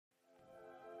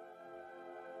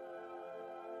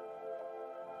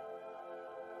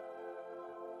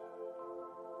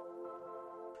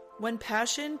When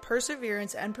passion,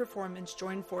 perseverance, and performance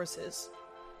join forces,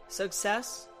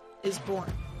 success is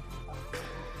born.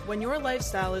 When your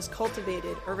lifestyle is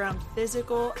cultivated around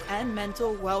physical and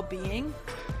mental well-being,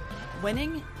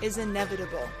 winning is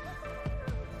inevitable.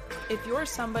 If you're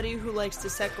somebody who likes to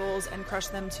set goals and crush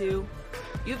them too,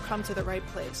 you've come to the right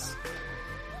place.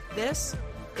 This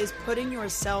is putting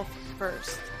yourself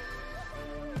first.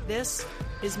 This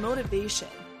is motivation.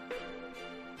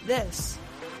 This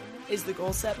is the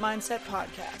Goal Set Mindset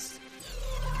Podcast.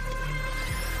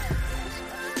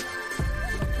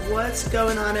 What's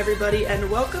going on, everybody, and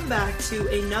welcome back to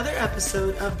another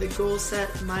episode of the Goal Set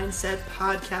Mindset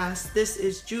Podcast. This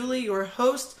is Julie, your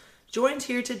host, joined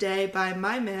here today by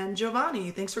my man,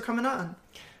 Giovanni. Thanks for coming on.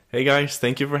 Hey guys,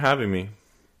 thank you for having me.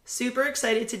 Super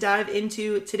excited to dive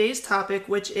into today's topic,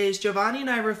 which is Giovanni and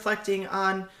I reflecting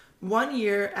on 1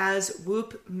 year as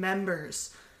Whoop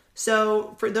members.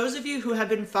 So for those of you who have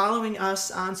been following us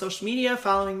on social media,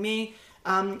 following me,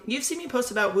 you've seen me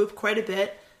post about Whoop quite a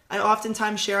bit. I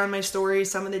oftentimes share on my stories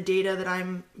some of the data that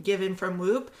I'm given from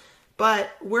Whoop,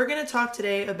 but we're going to talk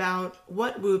today about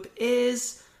what Whoop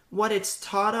is, what it's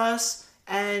taught us,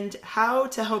 and how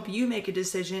to help you make a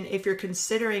decision if you're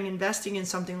considering investing in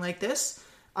something like this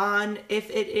on if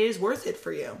it is worth it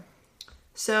for you.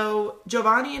 So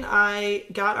Giovanni and I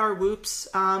got our Whoops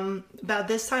about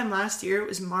this time last year. It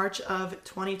was March of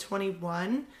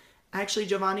 2021. Actually,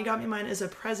 Giovanni got me mine as a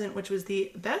present, which was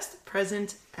the best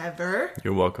present ever.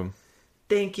 You're welcome.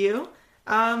 Thank you.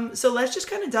 So let's just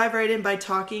kind of dive right in by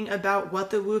talking about what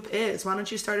the Whoop is. Why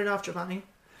don't you start it off, Giovanni?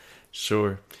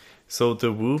 Sure. So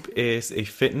the Whoop is a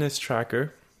fitness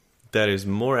tracker that is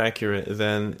more accurate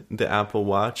than the Apple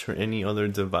Watch or any other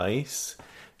device,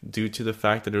 due to the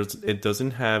fact that it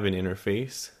doesn't have an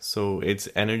interface. So its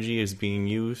energy is being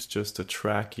used just to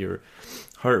track your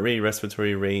heart rate,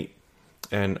 respiratory rate,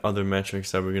 and other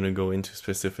metrics that we're going to go into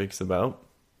specifics about.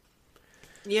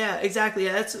 Yeah, exactly.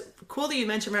 That's cool that you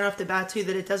mentioned right off the bat too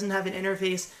that it doesn't have an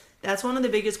interface. That's one of the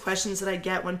biggest questions that I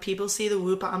get when people see the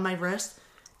Whoop on my wrist.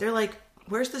 They're like,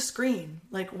 where's the screen?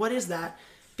 Like, what is that?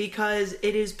 Because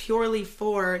it is purely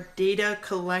for data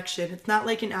collection. It's not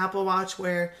like an Apple Watch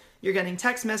where you're getting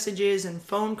text messages and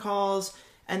phone calls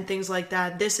and things like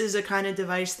that. This is a kind of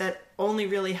device that only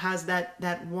really has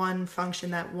that one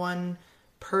function, that one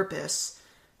purpose.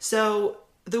 So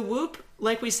the Whoop,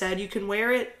 like we said, you can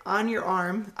wear it on your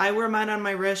arm. I wear mine on my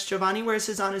wrist. Giovanni wears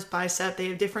his on his bicep. They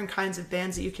have different kinds of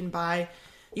bands that you can buy.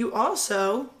 You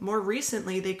also, more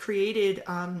recently, they created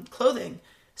clothing.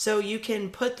 So you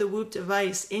can put the Whoop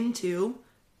device into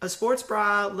a sports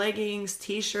bra, leggings,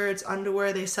 t-shirts,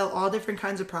 underwear. They sell all different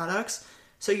kinds of products.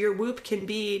 So your Whoop can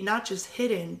be not just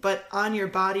hidden, but on your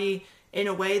body in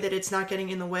a way that it's not getting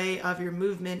in the way of your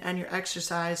movement and your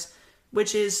exercise,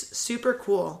 which is super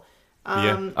cool.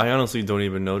 Yeah, I honestly don't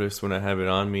even notice when I have it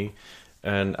on me.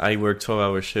 And I work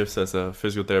 12-hour shifts as a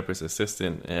physical therapist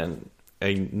assistant, and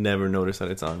I never notice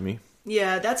that it's on me.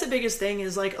 Yeah, that's the biggest thing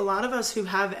is like a lot of us who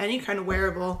have any kind of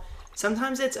wearable,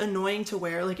 sometimes it's annoying to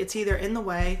wear. Like it's either in the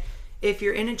way. If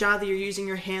you're in a job that you're using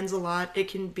your hands a lot, it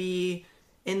can be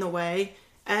in the way.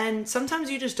 And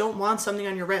sometimes you just don't want something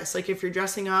on your wrist. Like if you're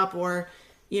dressing up or,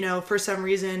 for some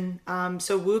reason.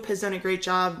 So Whoop has done a great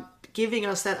job giving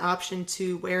us that option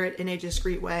to wear it in a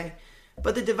discreet way.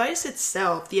 But the device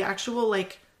itself, the actual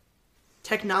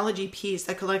technology piece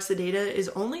that collects the data is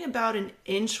only about 1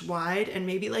 inch wide and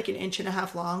maybe like 1.5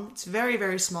 inches long. It's very,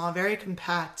 very small, very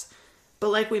compact. But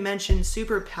like we mentioned,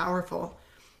 super powerful.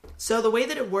 So the way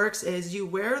that it works is you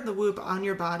wear the Whoop on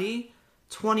your body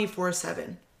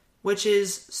 24/7, which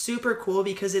is super cool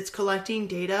because it's collecting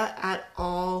data at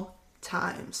all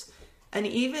times. And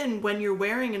even when you're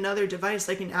wearing another device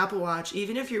like an Apple Watch,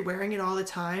 even if you're wearing it all the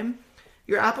time,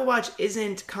 your Apple Watch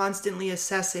isn't constantly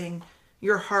assessing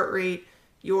your heart rate,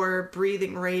 your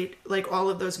breathing rate, like all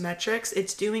of those metrics.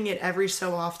 It's doing it every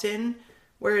so often.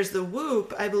 Whereas the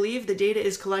Whoop, I believe the data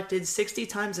is collected 60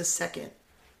 times a second,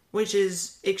 which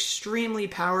is extremely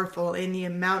powerful in the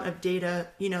amount of data,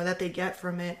 that they get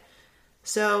from it.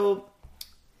 So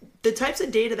the types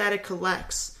of data that it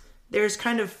collects, there's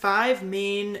kind of 5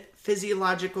 main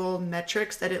physiological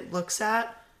metrics that it looks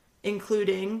at,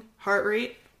 including heart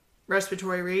rate,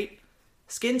 respiratory rate,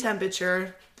 skin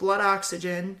temperature, blood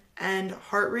oxygen, and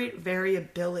heart rate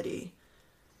variability.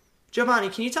 Giovanni,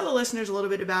 can you tell the listeners a little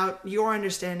bit about your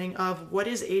understanding of what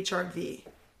is HRV?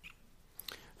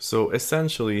 So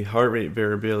essentially, heart rate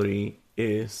variability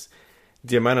is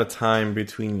the amount of time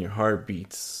between your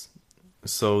heartbeats.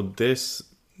 So this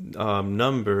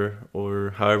number,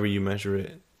 or however you measure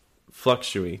it,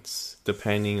 fluctuates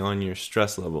depending on your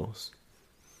stress levels.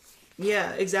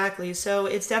 Yeah, exactly. So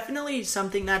it's definitely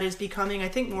something that is becoming, I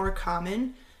think, more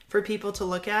common for people to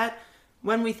look at.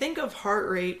 When we think of heart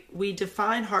rate, we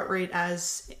define heart rate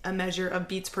as a measure of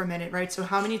beats per minute, right? So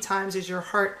how many times is your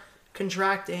heart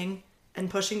contracting and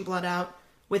pushing blood out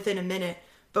within a minute?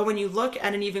 But when you look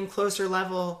at an even closer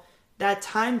level, that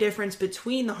time difference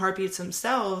between the heartbeats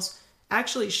themselves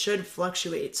actually should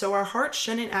fluctuate. So our heart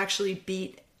shouldn't actually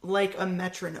beat like a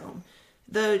metronome.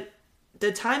 The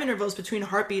time intervals between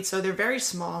heartbeats, so they're very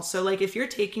small. So like if you're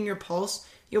taking your pulse,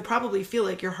 you'll probably feel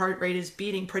like your heart rate is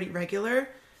beating pretty regular.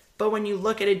 But when you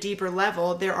look at a deeper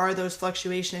level, there are those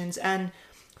fluctuations. And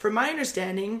from my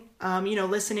understanding,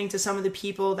 listening to some of the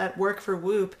people that work for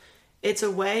Whoop, it's a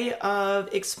way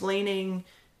of explaining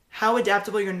how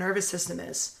adaptable your nervous system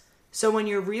is. So when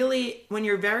you're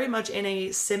very much in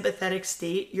a sympathetic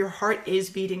state, your heart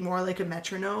is beating more like a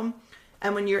metronome.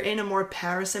 And when you're in a more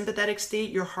parasympathetic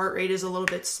state, your heart rate is a little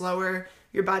bit slower,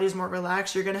 your body's more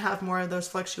relaxed, you're going to have more of those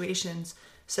fluctuations.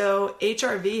 So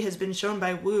HRV has been shown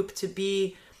by Whoop to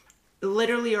be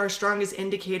literally our strongest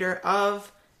indicator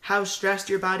of how stressed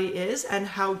your body is and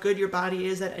how good your body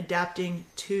is at adapting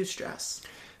to stress.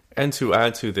 And to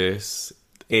add to this,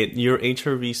 your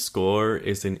HRV score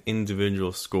is an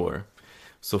individual score.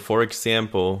 So for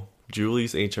example,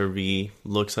 Julie's HRV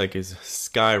looks like it's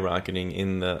skyrocketing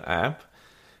in the app.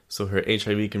 So her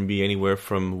HRV can be anywhere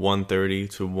from 130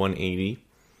 to 180.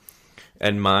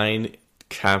 And mine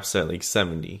caps at like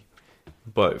 70.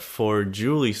 But for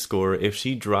Julie's score, if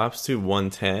she drops to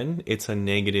 110, it's a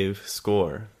negative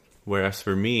score. Whereas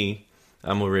for me,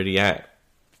 I'm already at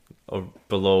or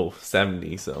below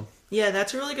 70. So yeah,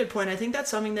 that's a really good point. I think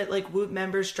that's something that like Whoop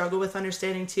members struggle with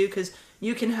understanding too, because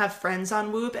you can have friends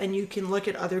on Whoop and you can look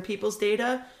at other people's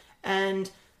data. And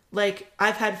like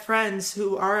I've had friends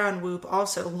who are on Whoop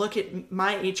also look at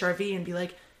my HRV and be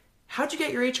like, how'd you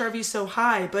get your HRV so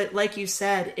high? But like you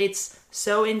said, it's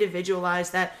so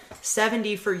individualized that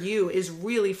 70 for you is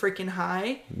really freaking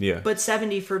high. Yeah. But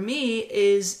 70 for me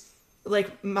is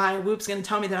like my Whoop's going to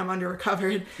tell me that I'm under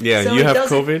recovered. Yeah, so you have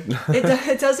COVID.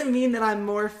 It doesn't mean that I'm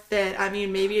more fit. I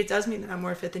mean, maybe it does mean that I'm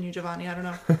more fit than you, Giovanni. I don't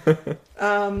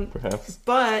know. Perhaps.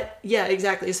 But yeah,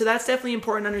 exactly. So that's definitely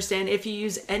important to understand. If you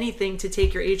use anything to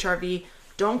take your HRV,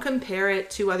 don't compare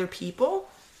it to other people.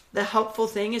 The helpful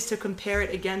thing is to compare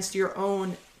it against your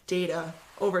own data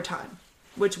over time,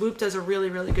 which Whoop does a really,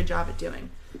 really good job at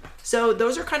doing. So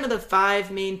those are kind of the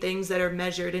 5 main things that are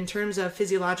measured in terms of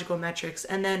physiological metrics.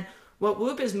 And then what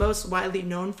Whoop is most widely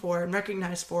known for and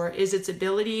recognized for is its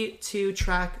ability to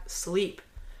track sleep.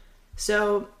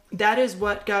 So that is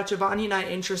what got Giovanni and I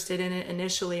interested in it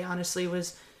initially, honestly,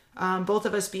 was both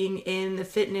of us being in the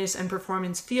fitness and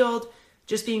performance field,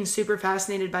 just being super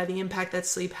fascinated by the impact that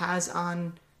sleep has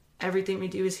on everything we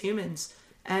do as humans.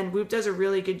 And Whoop does a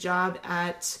really good job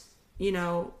at,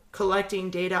 collecting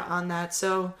data on that.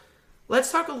 So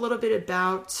let's talk a little bit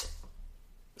about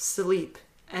sleep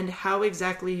and how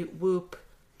exactly Whoop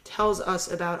tells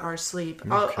us about our sleep.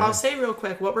 Okay. I'll say real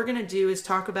quick, what we're going to do is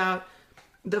talk about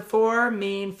the 4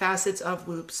 main facets of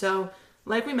Whoop. So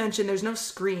like we mentioned, there's no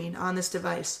screen on this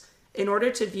device. In order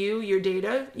to view your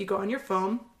data, you go on your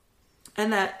phone,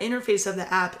 and that interface of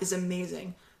the app is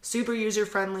amazing. Super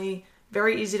user-friendly,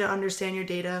 very easy to understand your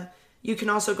data. You can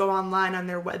also go online on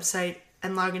their website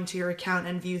and log into your account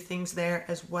and view things there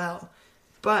as well.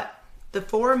 But the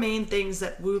 4 main things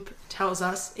that Whoop tells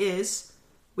us is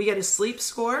we get a sleep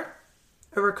score,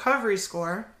 a recovery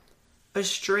score, a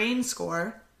strain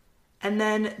score, and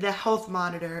then the health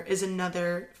monitor is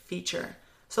another feature.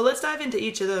 So let's dive into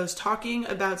each of those, talking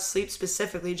about sleep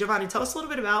specifically. Giovanni, tell us a little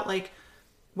bit about like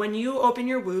when you open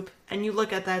your Whoop and you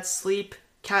look at that sleep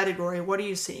category, what are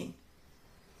you seeing?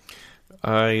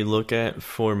 I look at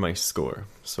for my score.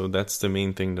 So that's the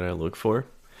main thing that I look for.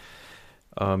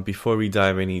 Before we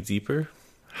dive any deeper,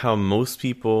 how most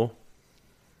people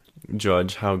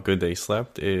judge how good they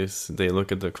slept is they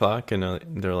look at the clock and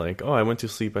they're like, oh, I went to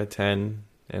sleep at 10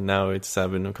 and now it's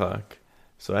 7 o'clock.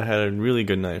 So I had a really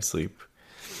good night's sleep.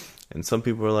 And some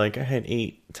people are like, I had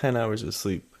 10 hours of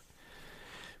sleep.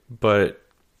 But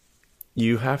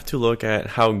you have to look at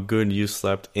how good you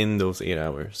slept in those 8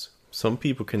 hours. Some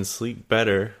people can sleep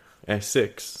better at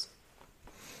 6.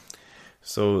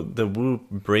 So the Whoop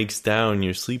breaks down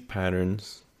your sleep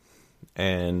patterns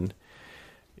and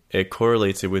it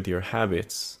correlates it with your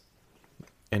habits.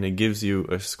 And it gives you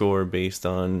a score based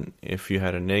on if you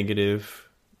had a negative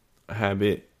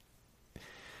habit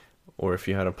or if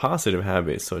you had a positive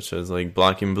habit, such as like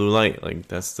blocking blue light. Like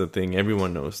that's the thing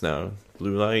everyone knows now.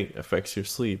 Blue light affects your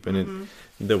sleep. And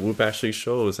the Whoop actually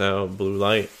shows how blue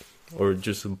light or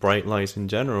just bright lights in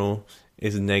general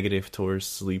is negative towards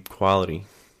sleep quality.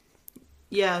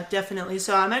 Yeah, definitely.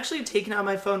 So I'm actually taking out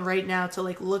my phone right now to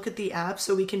like look at the app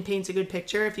so we can paint a good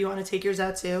picture if you want to take yours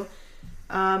out too.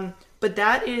 But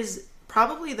that is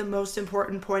probably the most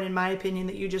important point in my opinion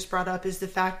that you just brought up, is the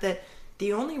fact that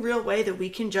the only real way that we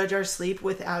can judge our sleep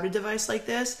without a device like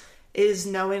this is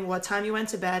knowing what time you went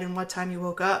to bed and what time you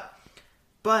woke up.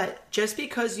 But just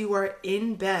because you are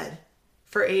in bed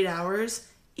for 8 hours,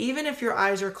 even if your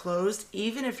eyes are closed,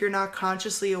 even if you're not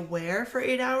consciously aware for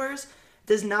 8 hours,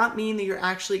 does not mean that you're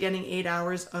actually getting 8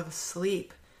 hours of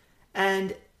sleep.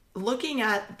 And looking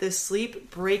at the sleep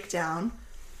breakdown,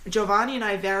 Giovanni and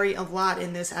I vary a lot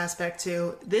in this aspect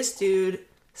too. This dude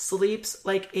sleeps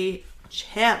like a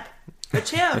champ. A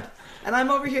champ. And I'm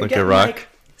over here like getting like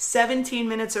 17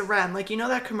 minutes of REM. Like, you know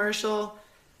that commercial?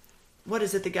 What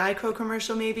is it? The Geico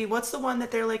commercial maybe? What's the one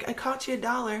that they're like, I caught you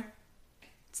 $1?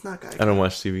 It's not Geico. I don't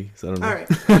watch TV, so I don't know. All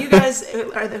right. You guys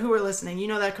who are listening, you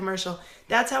know that commercial.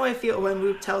 That's how I feel when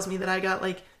Whoop tells me that I got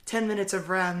like 10 minutes of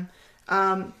REM.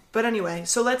 But anyway,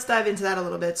 so let's dive into that a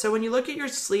little bit. So when you look at your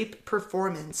sleep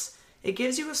performance, it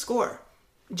gives you a score.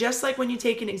 Just like when you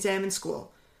take an exam in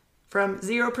school. From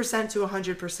 0% to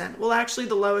 100%. Well, actually,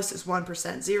 the lowest is 1%.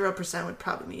 0% would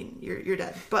probably mean you're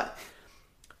dead. But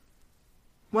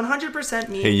 100%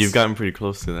 means... Hey, you've gotten pretty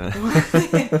close to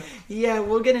that. Yeah,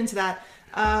 we'll get into that.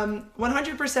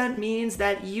 100% means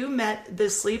that you met the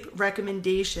sleep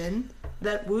recommendation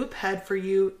that Whoop had for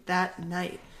you that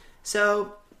night.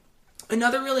 So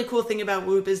another really cool thing about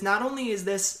Whoop is not only is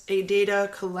this a data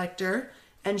collector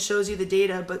and shows you the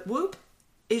data, but Whoop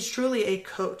is truly a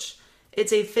coach.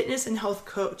 It's a fitness and health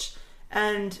coach.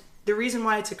 And the reason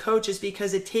why it's a coach is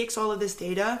because it takes all of this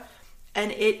data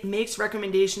and it makes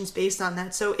recommendations based on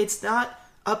that. So it's not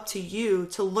up to you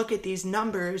to look at these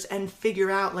numbers and figure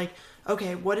out like,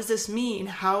 okay, what does this mean?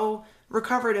 How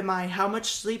recovered am I? How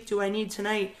much sleep do I need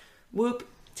tonight? Whoop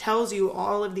tells you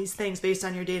all of these things based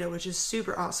on your data, which is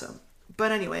super awesome.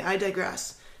 But anyway, I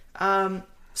digress.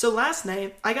 So last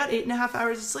night, I got 8.5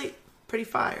 hours of sleep. Pretty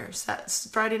fire.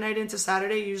 Friday night into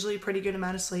Saturday, usually a pretty good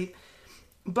amount of sleep.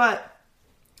 But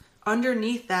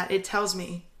underneath that, it tells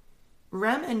me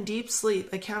REM and deep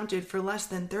sleep accounted for less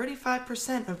than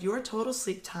 35% of your total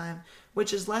sleep time,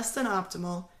 which is less than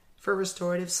optimal for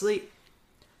restorative sleep.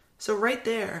 So right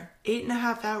there,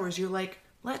 8.5 hours, you're like,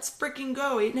 let's freaking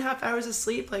go. 8.5 hours of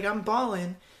sleep, like I'm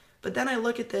balling. But then I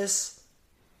look at this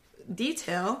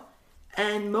detail,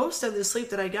 and most of the sleep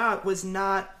that I got was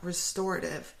not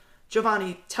restorative.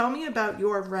 Giovanni, tell me about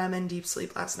your REM and deep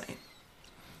sleep last night.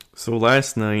 So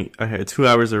last night, I had 2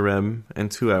 hours of REM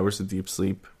and 2 hours of deep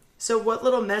sleep. So what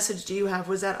little message do you have?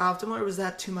 Was that optimal or was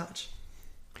that too much?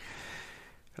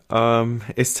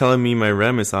 It's telling me my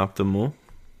REM is optimal.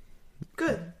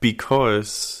 Good.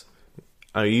 Because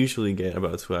I usually get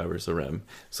about 2 hours of REM.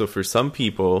 So for some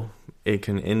people, it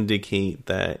can indicate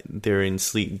that they're in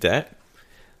sleep debt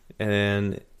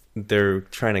and they're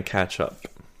trying to catch up.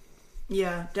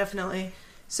 Yeah, definitely.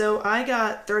 So I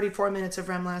got 34 minutes of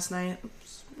REM last night.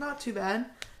 Not too bad.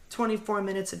 24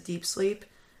 minutes of deep sleep.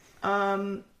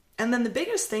 And then the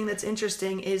biggest thing that's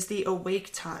interesting is the awake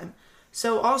time.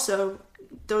 So also,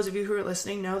 those of you who are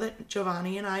listening know that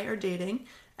Giovanni and I are dating.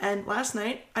 And last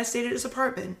night, I stayed at his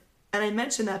apartment. And I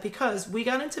mentioned that because we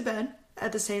got into bed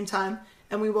at the same time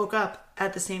and we woke up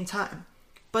at the same time.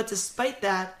 But despite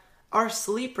that, our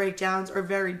sleep breakdowns are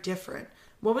very different.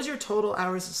 What was your total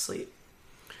hours of sleep?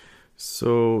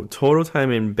 So total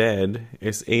time in bed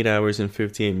is 8 hours and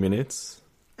 58 minutes.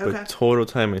 Okay. But total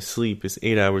time of sleep is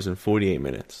 8 hours and 48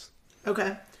 minutes.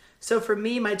 Okay. So for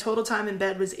me, my total time in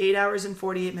bed was 8 hours and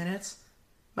 48 minutes.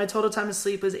 My total time of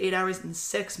sleep was 8 hours and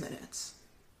 6 minutes.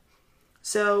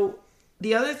 So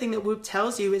the other thing that Whoop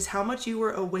tells you is how much you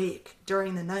were awake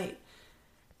during the night.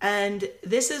 And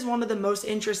this is one of the most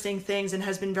interesting things and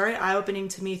has been very eye-opening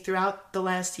to me throughout the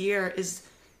last year is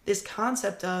this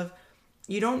concept of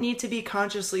you don't need to be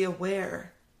consciously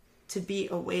aware to be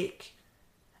awake.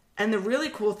 And the really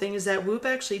cool thing is that Whoop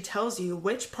actually tells you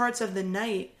which parts of the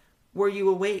night were you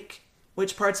awake,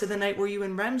 which parts of the night were you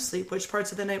in REM sleep, which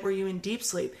parts of the night were you in deep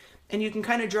sleep. And you can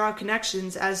kind of draw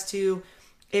connections as to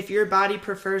if your body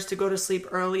prefers to go to sleep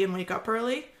early and wake up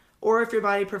early, or if your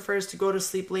body prefers to go to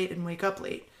sleep late and wake up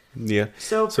late. Yeah.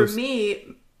 So for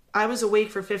me, I was awake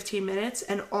for 15 minutes,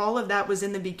 and all of that was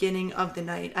in the beginning of the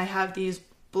night. I have these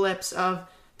blips of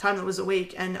time that was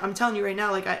awake, and I'm telling you right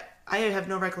now, like I have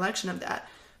no recollection of that.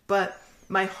 But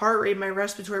my heart rate, my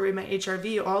respiratory rate, my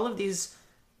HRV, all of these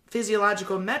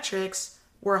physiological metrics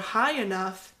were high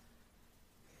enough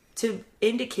to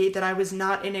indicate that I was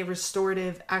not in a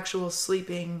restorative, actual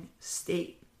sleeping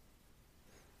state.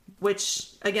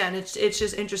 Which, again, it's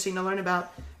just interesting to learn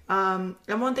about. And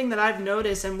one thing that I've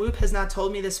noticed, and Whoop has not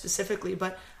told me this specifically,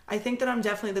 but I think that I'm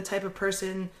definitely the type of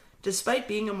person, despite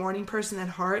being a morning person at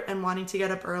heart and wanting to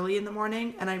get up early in the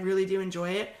morning, and I really do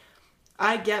enjoy it,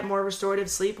 I get more restorative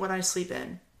sleep when I sleep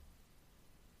in.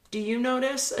 Do you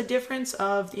notice a difference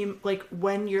of the, like,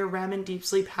 when your REM and deep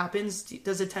sleep happens?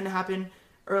 Does it tend to happen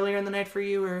earlier in the night for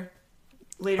you or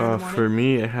later in the morning? For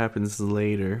me, it happens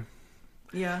later.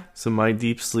 Yeah. So my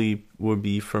deep sleep would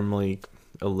be from like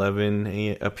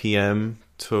 11 p.m.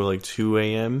 to like 2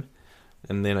 a.m.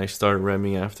 and then I start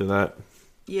REMing after that.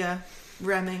 Yeah,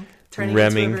 REMing. Turning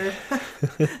into a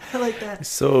verb. I like that.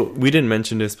 So we didn't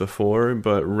mention this before,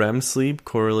 but REM sleep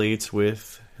correlates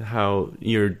with how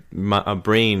your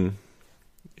brain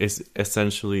is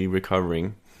essentially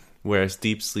recovering, whereas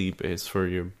deep sleep is for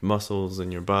your muscles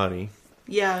and your body.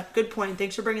 Yeah, good point.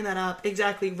 Thanks for bringing that up.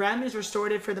 Exactly. REM is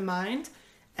restorative for the mind,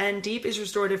 and deep is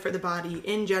restorative for the body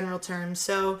in general terms.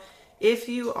 So if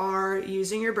you are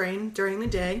using your brain during the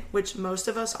day, which most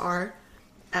of us are,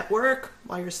 at work,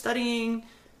 while you're studying,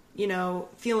 you know,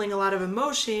 feeling a lot of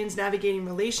emotions, navigating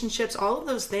relationships, all of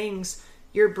those things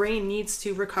your brain needs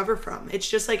to recover from. It's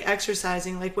just like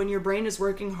exercising. Like when your brain is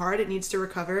working hard, it needs to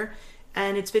recover.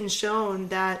 And it's been shown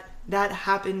that that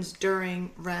happens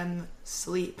during REM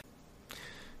sleep.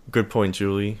 Good point,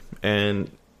 Julie.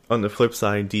 And on the flip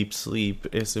side, deep sleep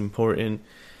is important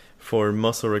for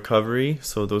muscle recovery.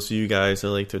 So those of you guys that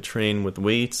like to train with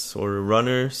weights or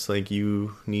runners, like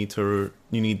you need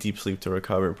deep sleep to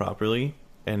recover properly.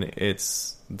 And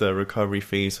it's the recovery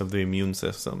phase of the immune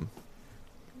system.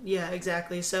 Yeah,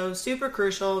 exactly. So super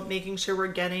crucial, making sure we're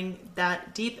getting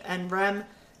that deep and REM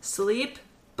sleep.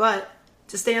 But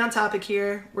to stay on topic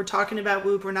here, we're talking about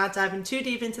Whoop. We're not diving too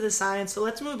deep into the science. So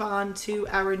let's move on to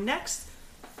our next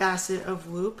facet of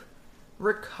Whoop,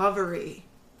 recovery.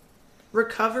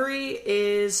 Recovery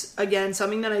is, again,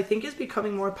 something that I think is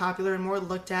becoming more popular and more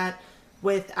looked at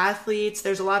with athletes.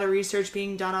 There's a lot of research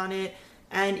being done on it.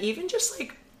 And even just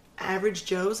like average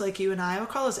Joes like you and I'll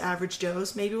call us average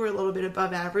Joes. Maybe we're a little bit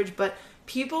above average, but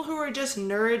people who are just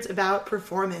nerds about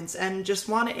performance and just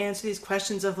want to answer these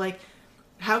questions of like,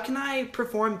 how can I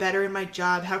perform better in my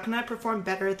job? How can I perform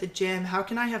better at the gym? How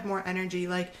can I have more energy?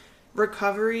 Like,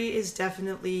 recovery is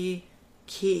definitely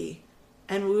key.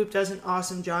 And Whoop does an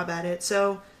awesome job at it.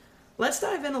 So let's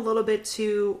dive in a little bit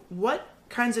to what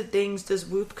kinds of things does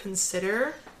Whoop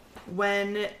consider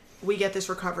when we get this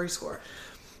recovery score?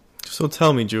 So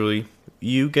tell me, Julie,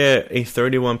 you get a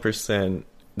 31%.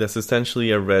 That's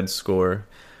essentially a red score.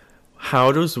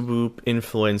 How does Whoop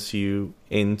influence you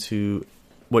into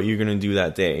what you're going to do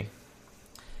that day?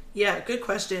 Yeah, good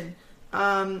question.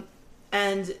 And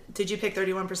did you pick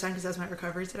 31% because that's my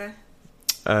recovery today?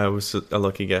 It was a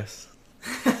lucky guess.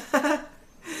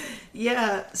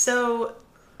 Yeah, so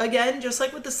again, just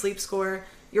like with the sleep score,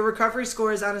 your recovery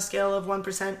score is on a scale of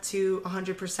 1% to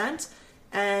 100%,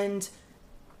 and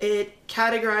it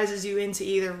categorizes you into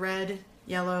either red,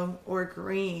 yellow, or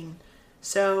green.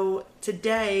 So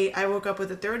today I woke up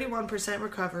with a 31%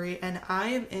 recovery and I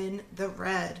am in the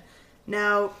red.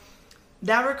 Now,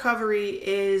 that recovery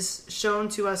is shown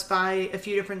to us by a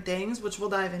few different things, which we'll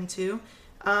dive into.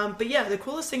 But yeah, the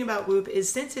coolest thing about Whoop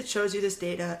is since it shows you this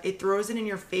data, it throws it in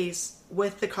your face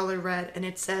with the color red and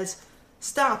it says,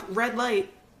 stop, red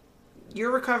light. Your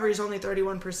recovery is only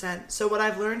 31%. So what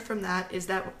I've learned from that is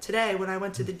that today when I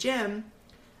went to the gym,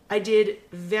 I did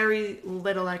very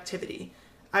little activity.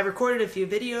 I recorded a few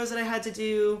videos that I had to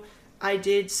do. I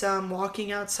did some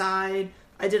walking outside.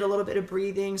 I did a little bit of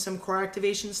breathing, some core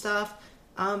activation stuff,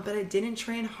 but I didn't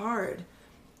train hard.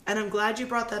 And I'm glad you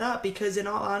brought that up because in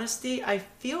all honesty, I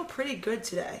feel pretty good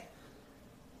today.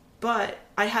 But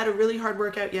I had a really hard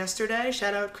workout yesterday.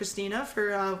 Shout out Christina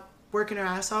for working her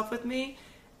ass off with me.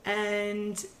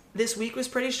 And this week was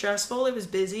pretty stressful. It was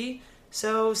busy.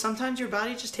 So sometimes your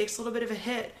body just takes a little bit of a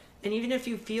hit. And even if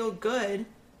you feel good,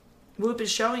 Whoop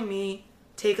is showing me,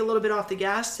 take a little bit off the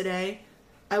gas today.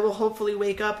 I will hopefully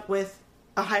wake up with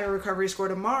a higher recovery score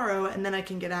tomorrow, and then I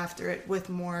can get after it with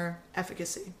more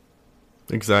efficacy.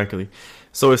 Exactly.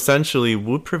 So essentially,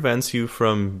 Whoop prevents you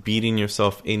from beating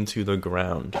yourself into the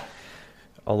ground.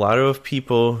 A lot of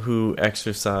people who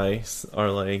exercise are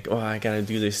like, oh, I gotta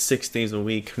do this 6 days a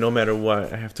week, no matter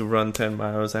what. I have to run 10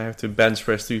 miles, I have to bench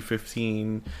press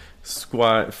 315,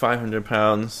 squat 500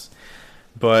 pounds.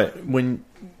 But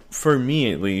for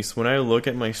me at least, when I look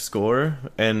at my score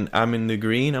and I'm in the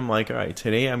green, I'm like, all right,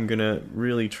 today I'm gonna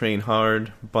really train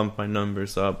hard, bump my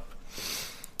numbers up,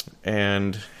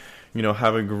 and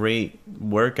have a great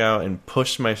workout and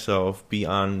push myself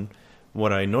beyond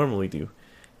what I normally do.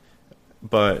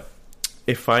 But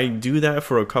if I do that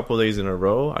for a couple days in a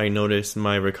row, I notice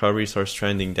my recovery starts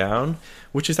trending down,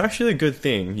 which is actually a good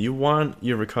thing. You want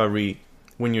your recovery,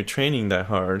 when you're training that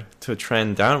hard, to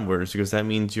trend downwards, because that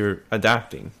means you're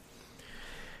adapting.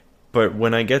 But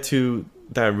when I get to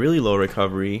that really low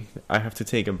recovery, I have to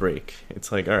take a break.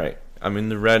 It's like, all right, I'm in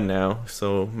the red now.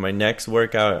 So my next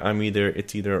workout,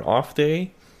 it's either off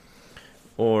day,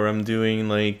 or I'm doing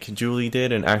like Julie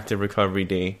did, an active recovery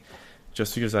day,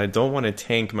 just because I don't want to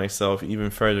tank myself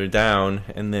even further down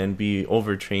and then be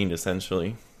overtrained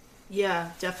essentially.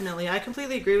 Yeah, definitely. I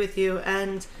completely agree with you.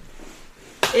 And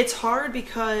it's hard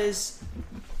because,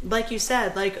 like you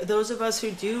said, like those of us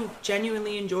who do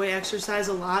genuinely enjoy exercise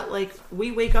a lot, like we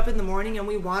wake up in the morning and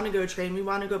we want to go train, we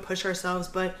want to go push ourselves,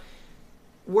 but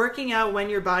working out when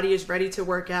your body is ready to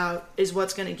work out is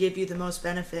what's going to give you the most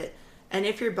benefit. And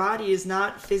if your body is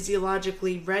not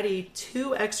physiologically ready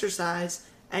to exercise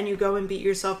and you go and beat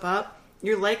yourself up,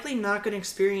 you're likely not going to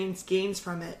experience gains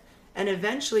from it. And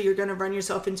eventually you're going to run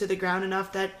yourself into the ground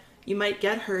enough that you might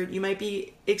get hurt. You might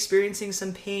be experiencing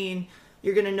some pain.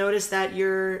 You're going to notice that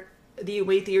the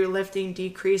weight that you're lifting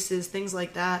decreases, things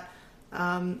like that.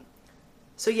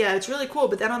 So yeah, it's really cool.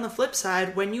 But then on the flip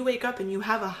side, when you wake up and you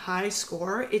have a high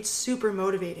score, it's super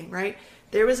motivating, right?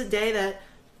 There was a day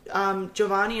that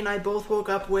Giovanni and I both woke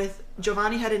up with,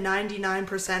 Giovanni had a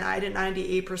 99%, I had a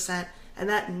 98%, and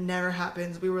that never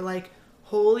happens. We were like,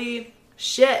 holy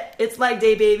shit, it's leg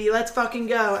day, baby, let's fucking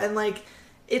go. And like,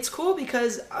 it's cool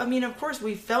because, I mean, of course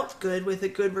we felt good with a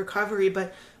good recovery,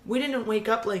 but we didn't wake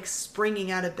up like springing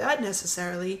out of bed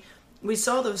necessarily. We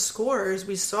saw those scores,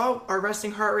 we saw our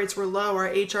resting heart rates were low, our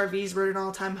HRVs were at an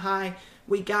all-time high,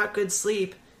 we got good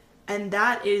sleep, and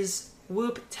that is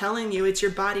Whoop telling you, it's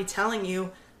your body telling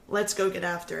you, let's go get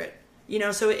after it. You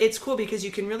know, so it's cool because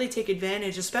you can really take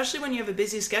advantage, especially when you have a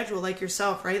busy schedule like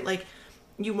yourself, right? Like,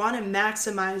 you want to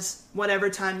maximize whatever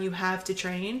time you have to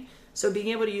train. So being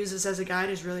able to use this as a guide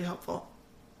is really helpful.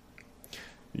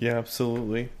 Yeah,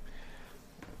 absolutely.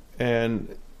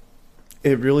 And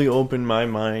it really opened my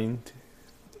mind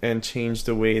and changed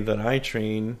the way that I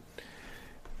train,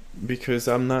 because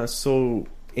I'm not so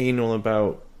anal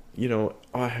about,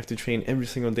 I have to train every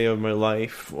single day of my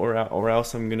life, or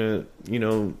else I'm gonna,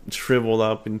 shrivel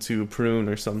up into a prune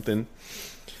or something.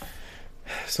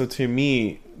 So to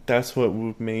me, that's what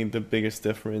Whoop made the biggest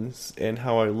difference in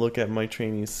how I look at my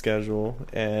training schedule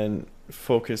and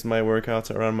focus my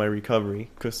workouts around my recovery.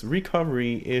 Because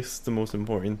recovery is the most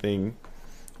important thing.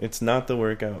 It's not the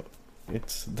workout.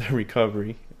 It's the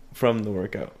recovery from the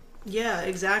workout. Yeah,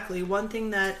 exactly. One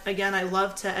thing that, again, I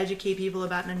love to educate people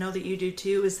about, and I know that you do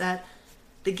too, is that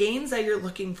the gains that you're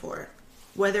looking for,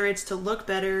 whether it's to look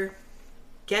better,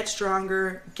 get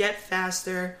stronger, get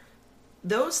faster,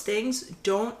 those things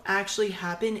don't actually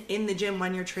happen in the gym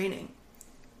when you're training.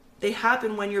 They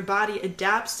happen when your body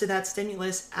adapts to that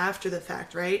stimulus after the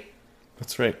fact, right?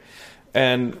 That's right.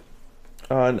 And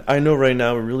I know right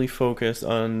now we're really focused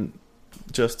on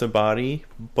just the body,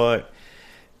 but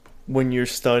when you're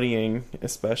studying,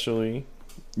 especially,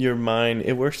 your mind,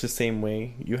 it works the same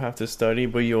way. You have to study,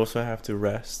 but you also have to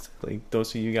rest. Like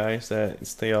those of you guys that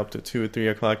stay up to 2 or 3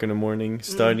 o'clock in the morning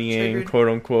studying, quote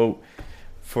unquote,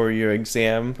 for your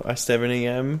exam at 7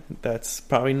 a.m., that's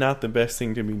probably not the best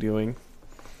thing to be doing.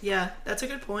 Yeah, that's a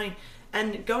good point.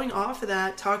 And going off of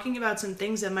that, talking about some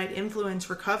things that might influence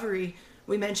recovery,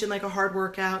 we mentioned like a hard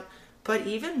workout, but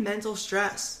even mental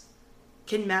stress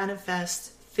can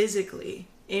manifest physically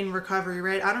in recovery,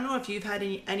 right? I don't know if you've had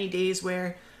any days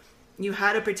where you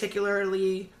had a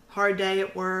particularly hard day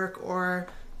at work, or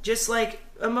just like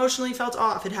emotionally felt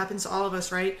off. It happens to all of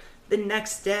us, right? The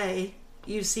next day,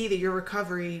 you see that your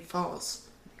recovery falls.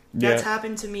 That's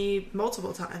happened to me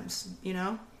multiple times,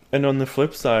 And on the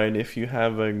flip side, if you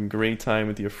have a great time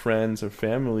with your friends or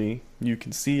family, you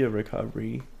can see your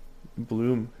recovery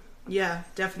bloom. Yeah,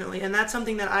 definitely. And that's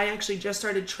something that I actually just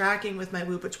started tracking with my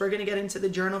Whoop, which we're going to get into the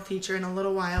journal feature in a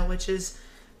little while, which is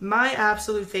my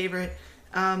absolute favorite.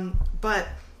 But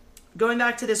going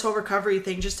back to this whole recovery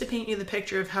thing, just to paint you the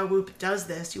picture of how Whoop does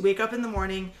this, you wake up in the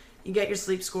morning, you get your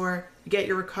sleep score, you get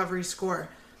your recovery score.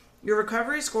 Your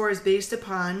recovery score is based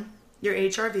upon your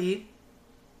HRV,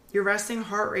 your resting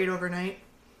heart rate overnight,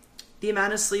 the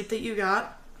amount of sleep that you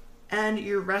got, and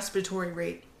your respiratory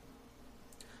rate.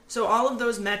 So all of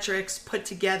those metrics put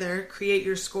together create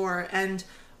your score, and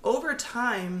over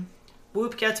time,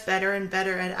 Whoop gets better and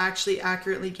better at actually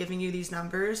accurately giving you these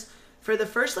numbers. For the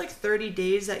first 30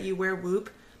 days that you wear Whoop,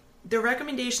 the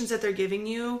recommendations that they're giving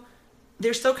you,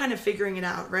 they're still kind of figuring it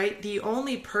out, right? The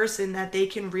only person that they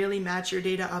can really match your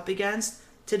data up against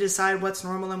to decide what's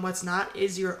normal and what's not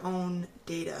is your own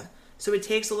data. So it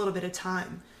takes a little bit of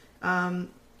time.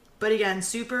 But again,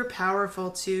 super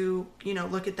powerful to,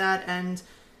 look at that. And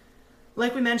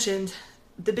like we mentioned,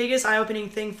 the biggest eye-opening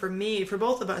thing for me, for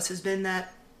both of us, has been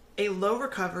that a low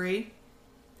recovery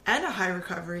and a high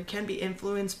recovery can be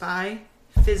influenced by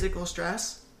physical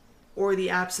stress or the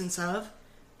absence of,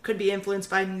 could be influenced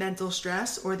by mental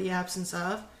stress or the absence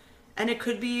of, and it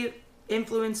could be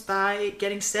influenced by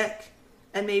getting sick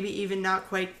and maybe even not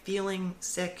quite feeling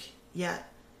sick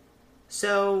yet.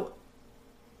 So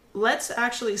let's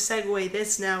actually segue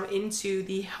this now into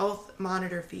the health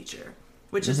monitor feature,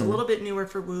 which is a little bit newer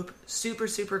for Whoop. Super,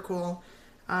 super cool.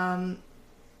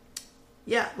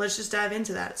 Yeah, let's just dive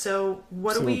into that. So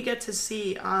what do we get to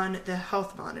see on the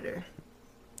health monitor?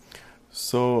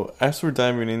 So as we're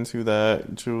diving into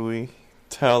that, Julie,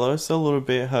 tell us a little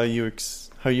bit how you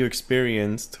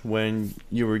experienced when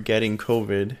you were getting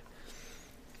COVID.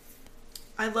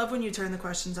 I love when you turn the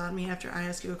questions on me after I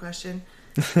ask you a question.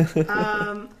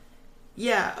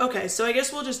 Yeah, okay, so I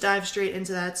guess we'll just dive straight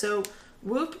into that. So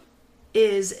Whoop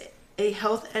is a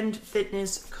health and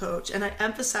fitness coach, and I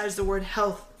emphasize the word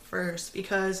health first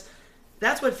because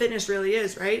that's what fitness really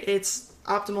is, right? It's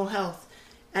optimal health.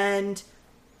 And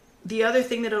the other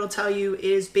thing that it'll tell you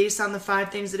is based on the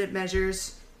 5 things that it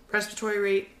measures: respiratory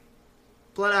rate,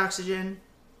 blood oxygen,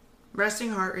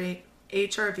 resting heart rate,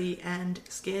 HRV, and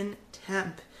skin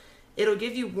temp. It'll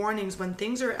give you warnings when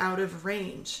things are out of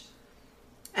range.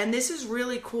 And this is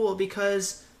really cool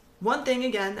because one thing,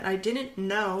 again, that I didn't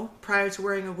know prior to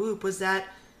wearing a Whoop was that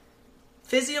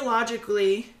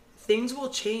physiologically, things will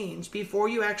change before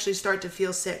you actually start to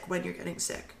feel sick when you're getting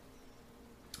sick.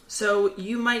 So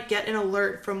you might get an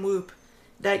alert from Whoop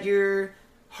that your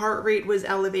heart rate was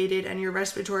elevated and your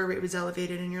respiratory rate was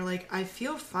elevated, and you're like, I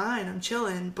feel fine, I'm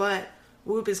chilling, but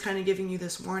Whoop is kind of giving you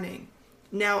this warning.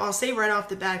 Now, I'll say right off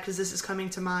the bat, because this is coming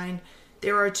to mind,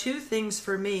 there are 2 things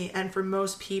for me and for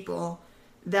most people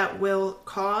that will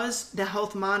cause the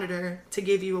health monitor to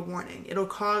give you a warning. It'll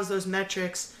cause those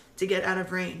metrics to get out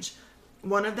of range.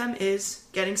 One of them is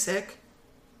getting sick,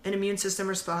 an immune system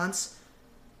response,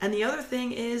 and the other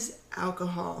thing is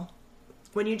alcohol.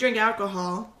 When I drink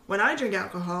alcohol,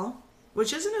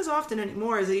 which isn't as often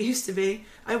anymore as it used to be,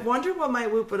 I wonder what my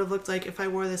Whoop would have looked like if I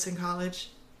wore this in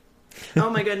college. Oh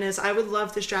my goodness, I would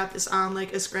love to strap this on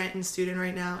like a Scranton student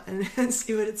right now and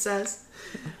see what it says.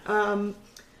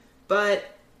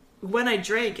 But when I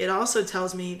drink, it also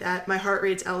tells me that my heart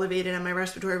rate's elevated and my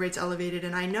respiratory rate's elevated,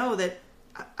 and I know that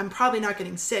I'm probably not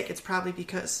getting sick. It's probably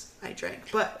because I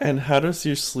drank. And how does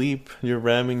your sleep, your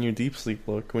REM and your deep sleep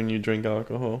look when you drink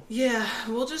alcohol? Yeah,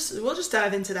 we'll just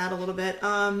dive into that a little bit.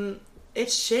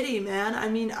 It's shitty, man. I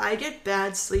mean, I get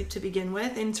bad sleep to begin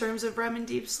with in terms of REM and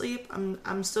deep sleep.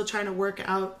 I'm still trying to work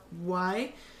out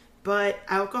why, but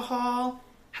alcohol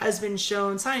has been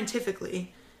shown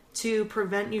scientifically to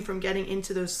prevent you from getting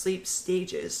into those sleep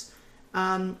stages.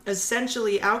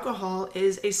 Essentially, alcohol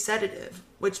is a sedative,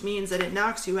 which means that it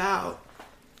knocks you out,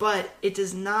 but it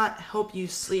does not help you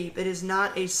sleep. It is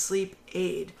not a sleep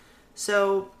aid.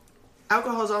 So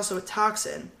alcohol is also a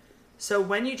toxin. So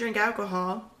when you drink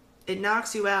alcohol, it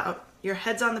knocks you out. Your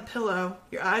head's on the pillow,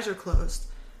 your eyes are closed,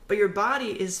 but your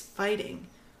body is fighting.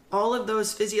 All of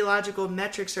those physiological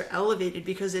metrics are elevated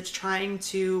because it's trying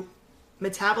to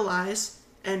metabolize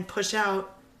and push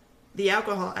out the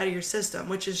alcohol out of your system,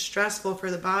 which is stressful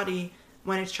for the body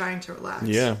when it's trying to relax.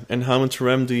 Yeah, and how much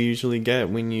REM do you usually get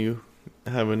when you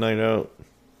have a night out?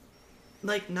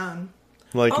 Like none.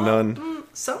 None?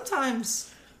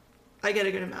 Sometimes I get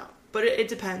a good amount, but it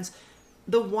depends.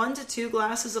 The 1 to 2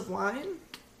 glasses of wine,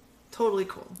 totally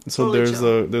cool. So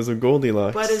totally there's a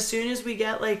Goldilocks. But as soon as we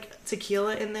get like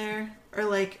tequila in there or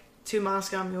like 2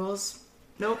 Moscow Mules,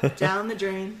 nope, down the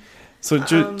drain. So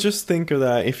just think of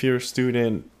that if you're a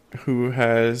student who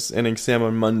has an exam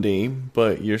on Monday,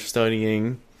 but you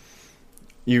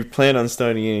plan on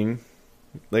studying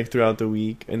like throughout the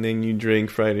week, and then you drink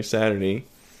Friday, Saturday.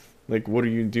 Like, what are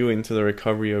you doing to the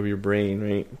recovery of your brain,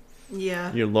 right?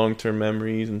 Yeah. Your long-term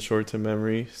memories and short-term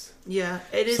memories. Yeah,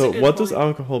 it is. So a good what point. does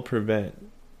alcohol prevent?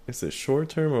 Is it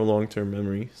short-term or long-term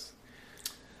memories?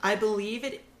 I believe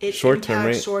it Short-term,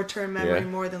 impacts right? short-term memory Yeah.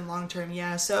 more than long-term.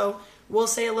 Yeah. So we'll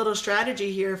say a little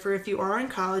strategy here for if you are in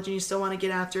college and you still want to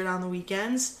get after it on the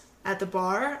weekends at the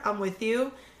bar. I'm with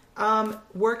you.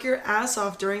 Work your ass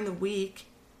off during the week.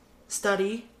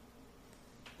 Study.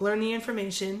 Learn the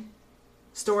information.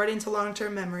 Store it into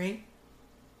long-term memory.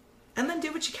 And then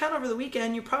do what you can over the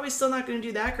weekend. You're probably still not going to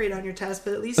do that great on your test,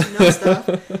 but at least you know stuff.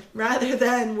 Rather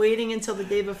than waiting until the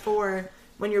day before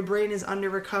when your brain is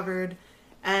under-recovered.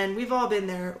 And we've all been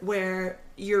there where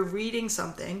you're reading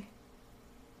something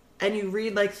and you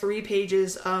read like 3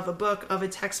 pages of a book, of a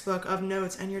textbook, of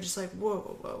notes, and you're just like,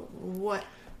 whoa, what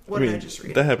did I just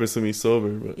read? That happens to me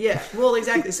sober. But. Yeah, well,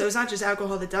 exactly. So it's not just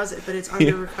alcohol that does it, but it's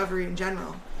under recovery in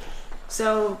general.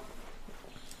 So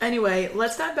anyway,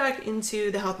 let's dive back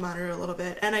into the health monitor a little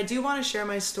bit. And I do want to share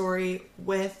my story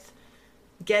with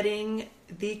getting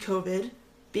the COVID,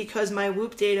 because my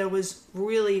Whoop data was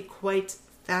really quite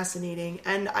fascinating.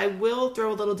 And I will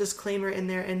throw a little disclaimer in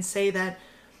there and say that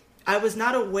I was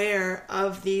not aware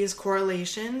of these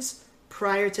correlations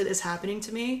prior to this happening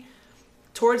to me.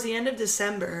 Towards the end of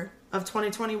December of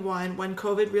 2021, when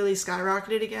COVID really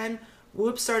skyrocketed again,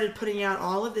 Whoop started putting out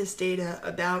all of this data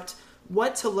about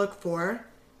what to look for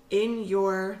in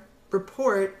your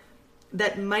report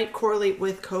that might correlate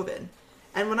with COVID.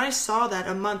 And when I saw that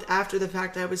a month after the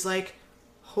fact, I was like,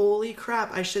 holy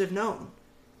crap, I should have known.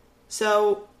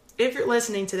 So if you're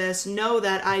listening to this, know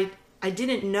that I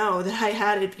didn't know that I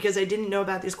had it because I didn't know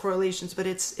about these correlations, but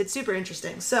it's super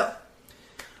interesting. So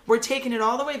we're taking it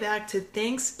all the way back to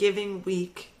Thanksgiving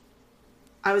week.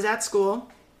 I was at school,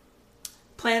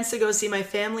 plans to go see my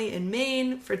family in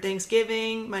Maine for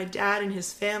Thanksgiving. My dad and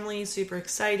his family, super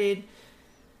excited.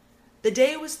 The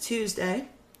day was Tuesday.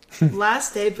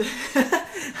 Last day,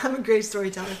 I'm a great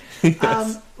storyteller.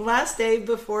 Yes. Last day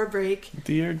before break.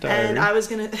 Dear diary. And I was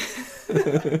gonna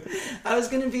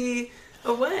be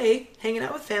away, hanging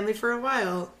out with family for a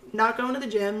while. Not going to the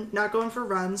gym, not going for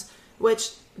runs,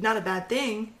 which, not a bad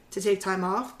thing to take time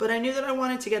off, but I knew that I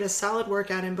wanted to get a solid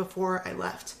workout in before I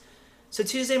left. So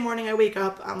Tuesday morning I wake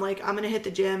up, I'm like, I'm gonna hit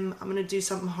the gym, I'm gonna do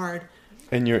something hard.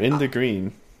 And you're in the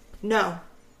green. No,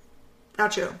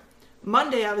 not true.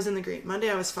 Monday I was in the green. Monday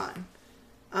I was fine.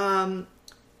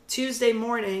 Tuesday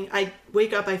morning I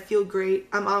wake up, I feel great.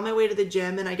 I'm on my way to the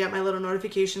gym and I get my little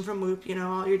notification from Whoop,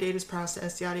 all your data's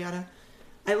processed, yada yada.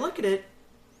 I look at it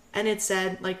and it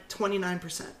said like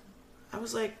 29%. I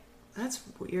was like, that's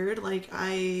weird. Like,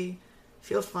 I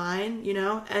feel fine,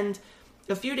 And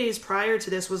a few days prior to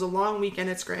this was a long weekend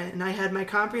at Scranton. And I had my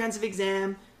comprehensive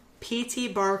exam,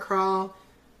 PT bar crawl,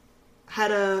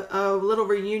 had a little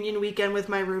reunion weekend with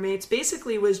my roommates.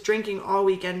 Basically was drinking all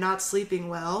weekend, not sleeping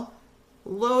well.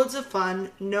 Loads of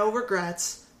fun, no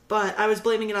regrets. But I was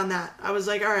blaming it on that. I was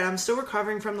like, all right, I'm still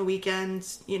recovering from the weekend.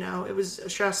 It was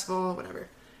stressful, whatever.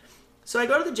 So I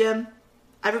go to the gym.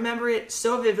 I remember it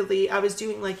so vividly. I was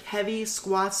doing like heavy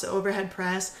squats to overhead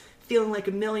press, feeling like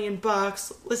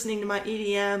 $1,000,000, listening to my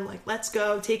EDM, like let's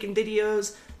go, taking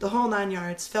videos, the whole 9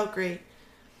 yards. Felt great.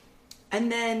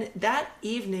 And then that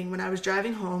evening when I was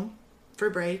driving home for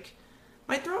break,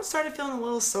 my throat started feeling a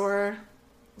little sore.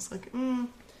 I was like,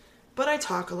 but I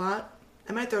talk a lot,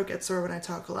 and my throat gets sore when I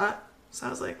talk a lot. So I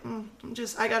was like,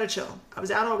 I gotta chill. I was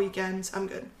out all weekend, I'm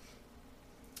good.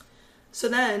 So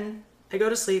then I go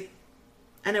to sleep.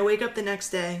 And I wake up the next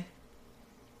day,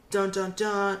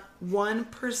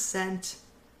 1%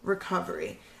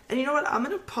 recovery. And you know what? I'm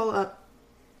going to pull up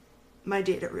my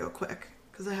data real quick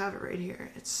because I have it right here.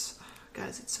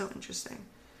 Guys, it's so interesting.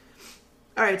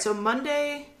 All right, so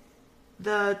Monday,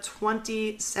 the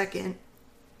 22nd,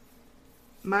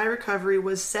 my recovery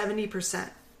was 70%.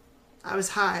 I was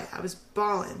high. I was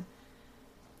balling.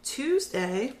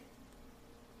 Tuesday,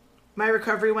 my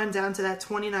recovery went down to that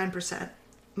 29%.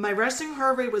 My resting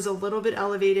heart rate was a little bit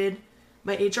elevated.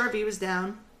 My HRV was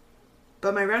down,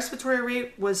 but my respiratory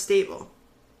rate was stable.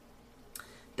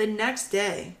 The next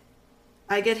day,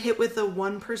 I get hit with a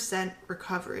 1%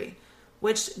 recovery,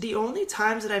 which the only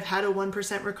times that I've had a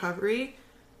 1% recovery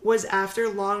was after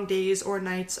long days or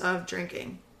nights of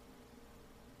drinking.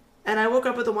 And I woke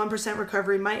up with a 1%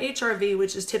 recovery. My HRV,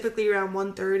 which is typically around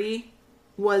 130,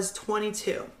 was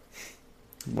 22.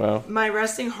 Wow. My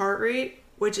resting heart rate,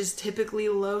 which is typically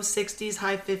low 60s,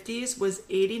 high 50s, was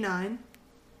 89.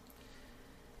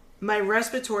 My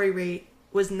respiratory rate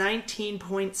was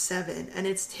 19.7, and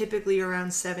it's typically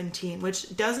around 17,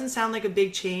 which doesn't sound like a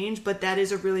big change, but that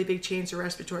is a really big change to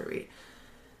respiratory rate.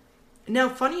 Now,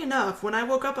 funny enough, when I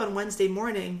woke up on Wednesday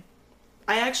morning,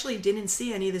 I actually didn't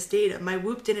see any of this data. My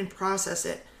Whoop didn't process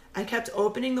it. I kept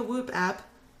opening the Whoop app,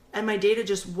 and my data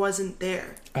just wasn't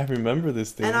there. I remember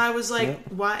this thing. And I was like,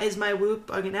 Why is my Whoop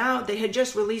bugging out? They had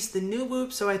just released the new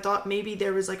Whoop, so I thought maybe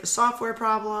there was like a software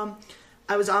problem.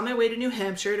 I was on my way to New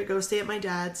Hampshire to go stay at my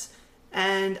dad's,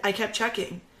 and I kept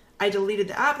checking. I deleted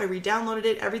the app, I re-downloaded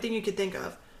it, everything you could think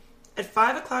of. At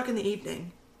 5 o'clock in the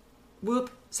evening,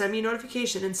 Whoop sent me a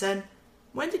notification and said,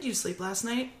 when did you sleep last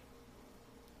night?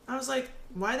 I was like,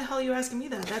 why the hell are you asking me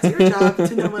that? That's your job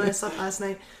to know when I slept last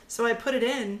night. So I put it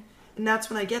in, and that's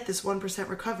when I get this 1%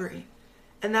 recovery.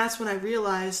 And that's when I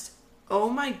realized, oh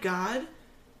my God,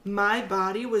 my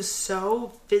body was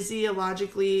so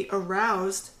physiologically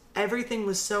aroused everything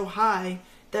was so high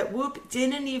that Whoop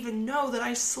didn't even know that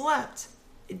I slept.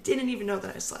 It didn't even know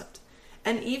that I slept.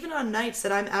 And even on nights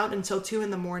that I'm out until 2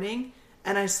 in the morning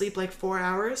and I sleep like 4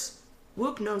 hours,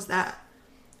 Whoop knows that.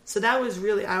 So that was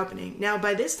really eye-opening. Now,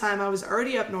 by this time, I was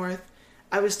already up north.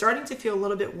 I was starting to feel a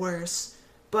little bit worse,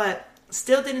 but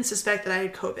still didn't suspect that I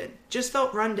had COVID. Just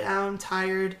felt run down,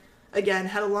 tired. Again,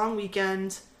 had a long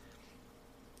weekend.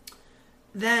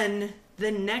 Then,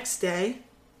 the next day,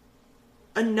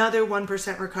 another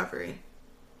 1% recovery.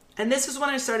 And this is when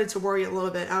I started to worry a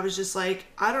little bit. I was just like,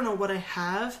 I don't know what I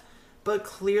have, but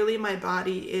clearly my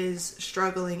body is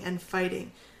struggling and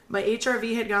fighting. My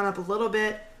HRV had gone up a little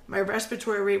bit. My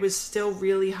respiratory rate was still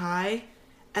really high.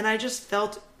 And I just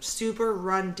felt super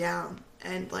run down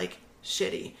and like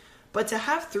shitty. But to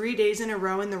have 3 days in a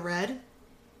row in the red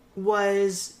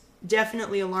was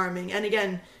definitely alarming. And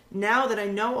again, now that I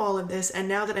know all of this and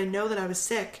now that I know that I was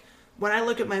sick, when I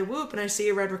look at my Whoop and I see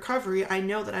a red recovery, I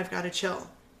know that I've got to chill,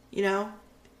 you know?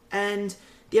 And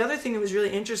the other thing that was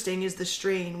really interesting is the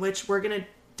strain, which we're going to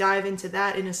dive into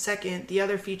that in a second, the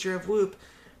other feature of Whoop.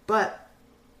 But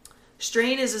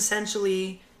strain is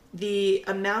essentially the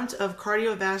amount of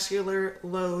cardiovascular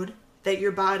load that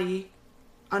your body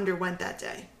underwent that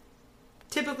day,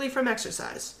 typically from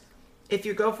exercise. If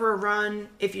you go for a run,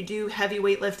 if you do heavy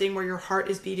weightlifting where your heart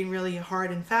is beating really hard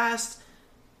and fast,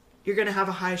 you're going to have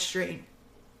a high strain.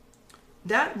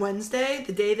 That Wednesday,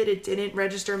 the day that it didn't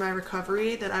register my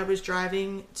recovery, that I was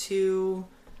driving to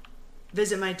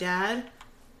visit my dad,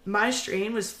 my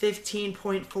strain was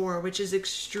 15.4, which is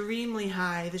extremely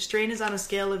high. The strain is on a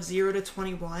scale of 0 to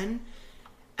 21.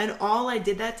 And all I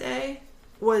did that day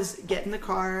was get in the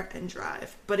car and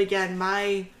drive. But again,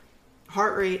 my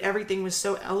heart rate, everything was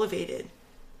so elevated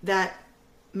that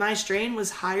my strain was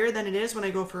higher than it is when I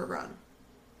go for a run.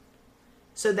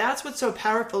 So that's what's so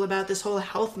powerful about this whole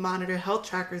health monitor, health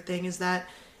tracker thing, is that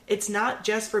it's not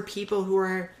just for people who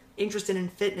are interested in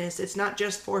fitness. It's not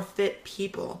just for fit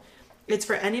people. It's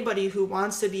for anybody who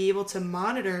wants to be able to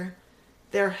monitor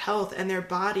their health and their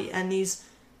body and these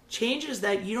changes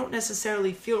that you don't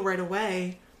necessarily feel right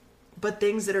away, but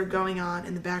things that are going on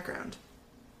in the background.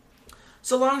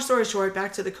 So long story short,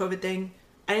 back to the COVID thing,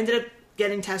 I ended up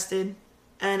getting tested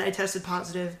and I tested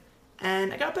positive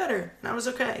and I got better and I was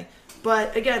okay.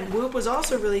 But again, Whoop was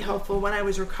also really helpful when I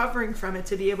was recovering from it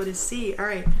to be able to see, all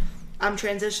right, I'm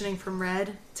transitioning from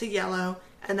red to yellow,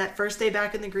 and that first day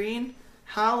back in the green,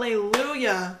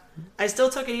 hallelujah. I still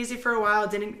took it easy for a while,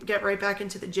 didn't get right back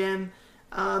into the gym.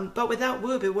 But without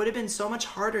Whoop, it would have been so much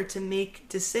harder to make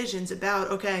decisions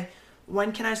about, okay,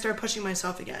 when can I start pushing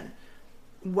myself again?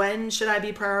 When should I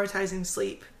be prioritizing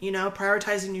sleep? You know,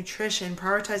 prioritizing nutrition,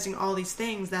 prioritizing all these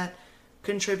things that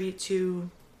contribute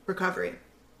to recovery.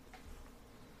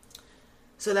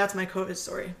 So that's my COVID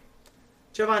story.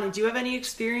 Giovanni, do you have any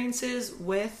experiences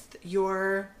with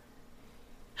your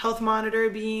health monitor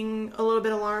being a little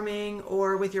bit alarming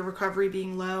or with your recovery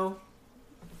being low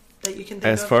that you can think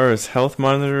of? As far as health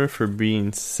monitor for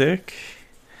being sick,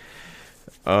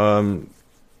 well,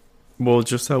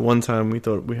 just that one time we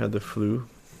thought we had the flu.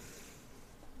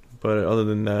 But other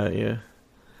than that, yeah.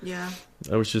 Yeah.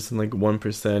 I was just in like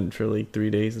 1% for like 3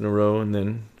 days in a row, and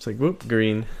then it's like, whoop,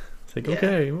 green. It's like,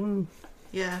 okay, woo.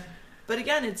 Yeah. But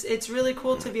again, it's really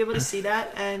cool to be able to see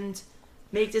that and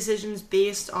make decisions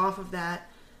based off of that.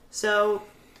 So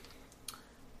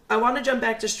I want to jump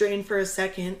back to strain for a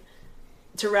second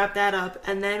to wrap that up,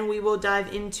 and then we will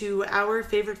dive into our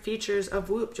favorite features of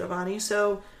Whoop, Giovanni.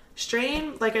 So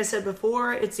strain, like I said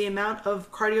before, it's the amount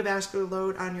of cardiovascular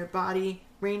load on your body,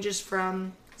 ranges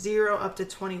from 0 up to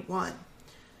 21.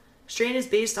 Strain is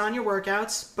based on your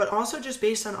workouts, but also just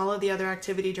based on all of the other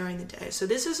activity during the day. So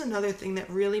this is another thing that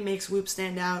really makes Whoop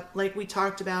stand out. Like we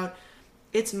talked about,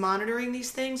 it's monitoring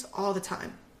these things all the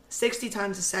time, 60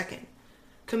 times a second,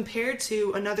 compared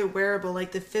to another wearable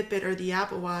like the Fitbit or the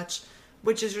Apple Watch,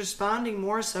 which is responding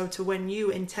more so to when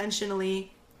you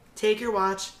intentionally take your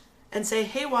watch and say,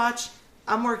 hey watch,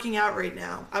 I'm working out right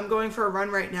now. I'm going for a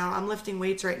run right now. I'm lifting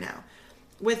weights right now.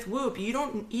 With Whoop, you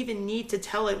don't even need to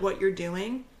tell it what you're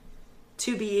doing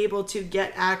to be able to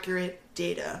get accurate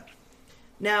data.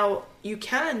 Now, you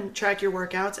can track your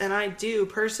workouts, and I do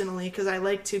personally because I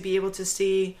like to be able to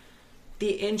see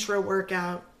the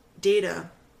intra-workout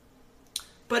data.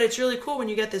 But it's really cool when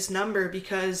you get this number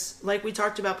because, like we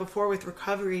talked about before with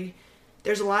recovery,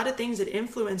 there's a lot of things that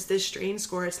influence this strain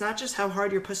score. It's not just how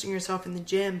hard you're pushing yourself in the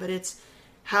gym, but it's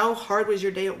how hard was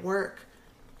your day at work.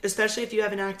 Especially if you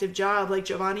have an active job like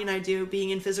Giovanni and I do,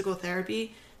 being in physical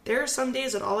therapy. There are some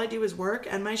days that all I do is work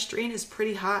and my strain is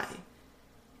pretty high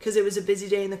because it was a busy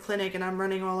day in the clinic and I'm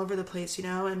running all over the place, you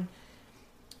know. And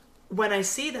when I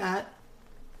see that,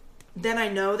 then I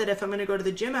know that if I'm going to go to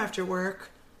the gym after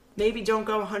work, maybe don't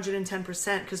go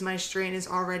 110% because my strain is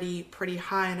already pretty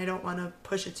high and I don't want to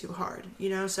push it too hard, you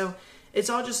know? So it's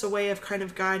all just a way of kind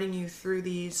of guiding you through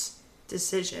these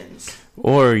decisions.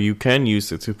 Or you can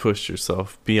use it to push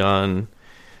yourself beyond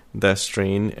that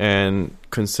strain and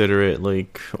consider it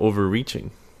like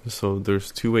overreaching. So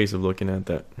there's two ways of looking at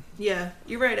that. Yeah,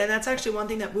 you're right. And that's actually one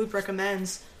thing that Whoop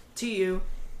recommends to you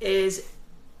is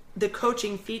the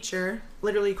coaching feature,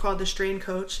 literally called the Strain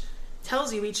Coach,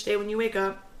 tells you each day when you wake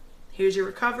up, here's your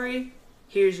recovery,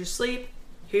 here's your sleep,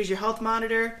 here's your health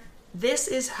monitor. This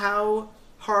is how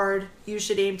hard you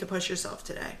should aim to push yourself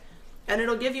today. And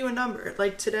it'll give you a number.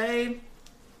 Like today,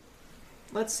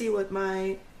 let's see what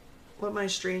my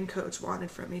Strain Coach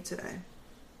wanted from me today.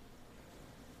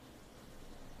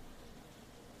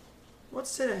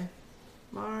 What's today?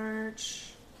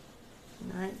 March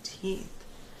 19th.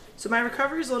 So my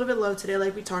recovery is a little bit low today,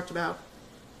 like we talked about.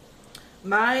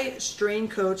 My Strain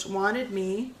Coach wanted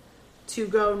me to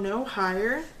go no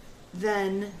higher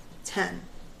than 10.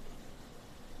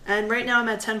 And right now I'm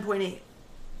at 10.8.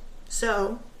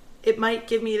 So it might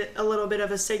give me a little bit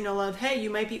of a signal of, hey, you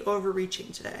might be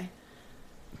overreaching today.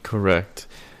 Correct.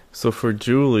 So for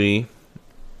Julie,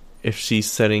 if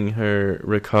she's setting her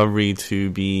recovery to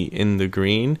be in the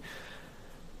green,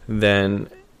 then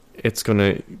it's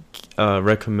going to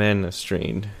recommend a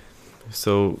strain.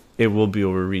 So it will be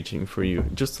overreaching for you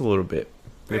just a little bit,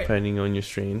 right, depending on your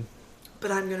strain. But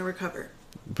I'm going to recover.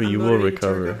 But you will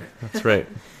recover. That's right.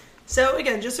 So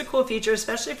again, just a cool feature,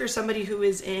 especially if you're somebody who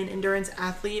is an endurance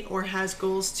athlete or has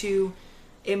goals to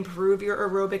improve your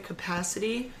aerobic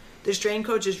capacity. The Strain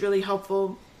Coach is really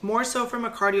helpful, more so from a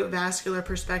cardiovascular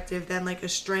perspective than like a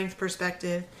strength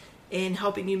perspective, in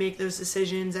helping you make those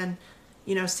decisions and,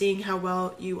 you know, seeing how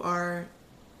well you are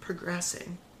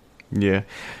progressing. Yeah.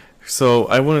 So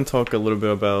I want to talk a little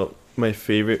bit about my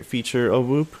favorite feature of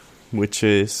Whoop, which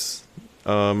is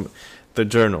the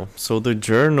journal. So the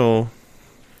journal,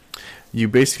 you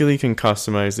basically can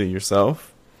customize it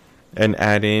yourself and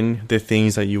add in the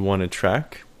things that you want to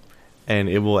track. And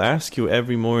it will ask you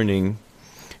every morning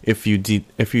if you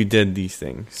did these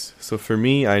things. So for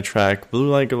me, I track blue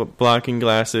light blocking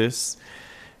glasses,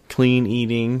 clean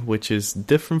eating, which is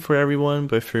different for everyone,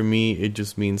 but for me, it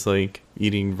just means like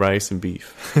eating rice and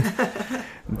beef.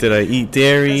 Did I eat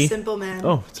dairy? A simple man.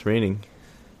 Oh, it's raining.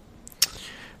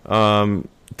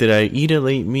 Did I eat a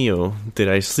late meal? Did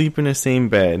I sleep in the same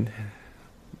bed?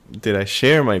 Did I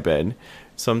share my bed?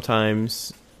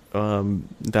 Sometimes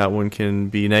that one can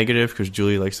be negative because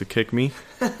Julie likes to kick me.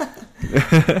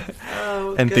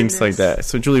 Oh, and things like that.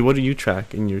 So Julie, what do you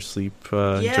track in your sleep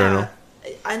journal?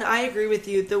 And I agree with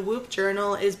you. The Whoop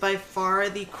journal is by far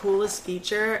the coolest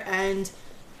feature, and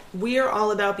we are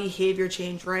all about behavior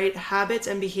change, right? Habits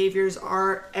and behaviors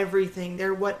are everything.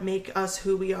 They're what make us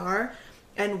who we are.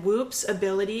 And Whoop's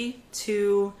ability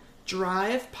to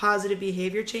drive positive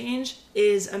behavior change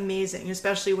is amazing,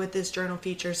 especially with this journal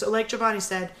feature. So like Giovanni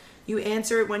said, you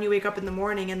answer it when you wake up in the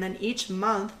morning, and then each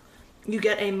month you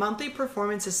get a monthly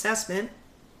performance assessment,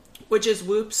 which is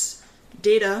Whoop's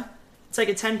data. It's like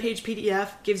a 10-page PDF,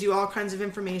 gives you all kinds of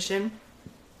information.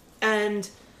 And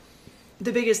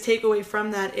the biggest takeaway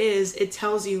from that is it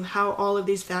tells you how all of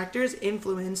these factors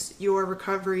influence your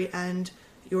recovery and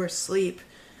your sleep.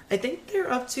 I think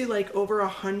they're up to like over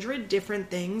 100 different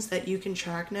things that you can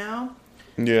track now.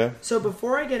 Yeah. So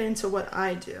before I get into what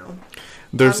I do,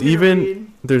 there's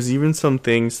even some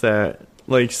things that,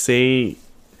 like, say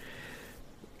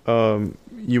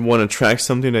you want to track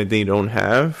something that they don't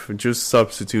have, just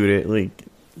substitute it. Like,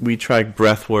 we track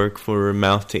breath work for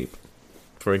mouth tape,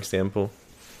 for example.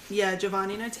 Yeah,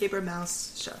 Giovanni and I tape our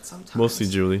mouths shut sometimes. Mostly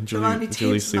Julie.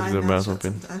 Julie sleeps with her mouth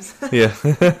open. Yeah.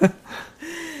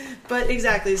 But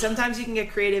exactly, sometimes you can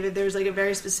get creative if there's like a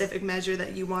very specific measure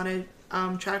that you want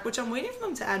to track, which I'm waiting for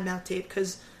them to add mouth tape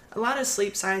because a lot of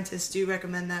sleep scientists do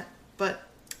recommend that, but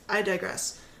I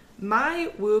digress.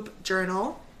 My Whoop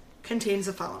journal contains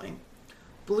the following: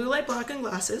 blue light blocking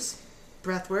glasses,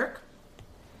 breath work,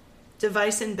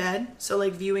 device in bed, so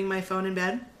like viewing my phone in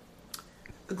bed,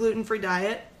 a gluten-free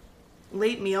diet,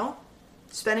 late meal,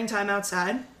 spending time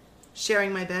outside,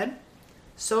 sharing my bed,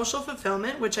 social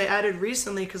fulfillment, which I added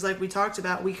recently because like we talked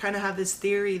about, we kind of have this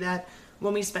theory that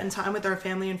when we spend time with our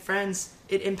family and friends,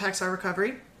 it impacts our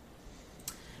recovery.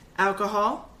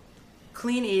 Alcohol,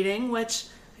 clean eating, which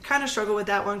I kind of struggle with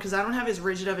that one because I don't have as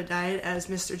rigid of a diet as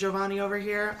Mr. Giovanni over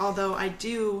here, although I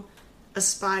do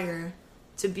aspire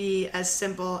to be as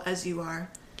simple as you are.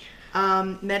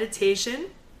 Meditation,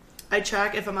 I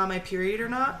track if I'm on my period or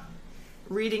not,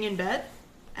 reading in bed,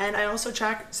 and I also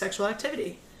track sexual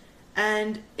activity.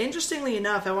 And interestingly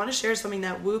enough, I want to share something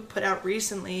that Whoop put out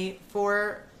recently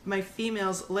for my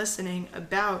females listening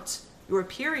about your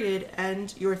period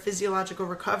and your physiological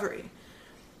recovery.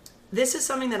 This is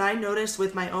something that I noticed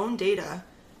with my own data.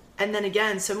 And then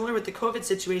again, similar with the COVID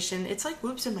situation, it's like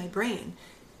Whoops in my brain.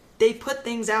 They put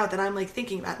things out that I'm like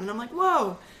thinking about and I'm like,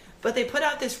 whoa. But they put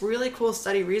out this really cool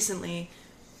study recently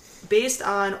based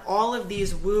on all of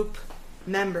these Whoop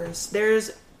members.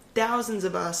 There's thousands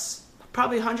of us,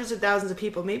 probably hundreds of thousands of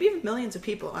people, maybe even millions of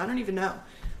people, I don't even know,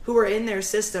 who are in their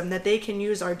system that they can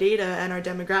use our data and our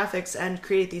demographics and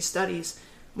create these studies.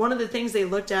 One of the things they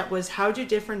looked at was how do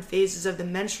different phases of the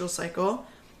menstrual cycle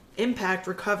impact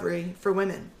recovery for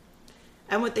women.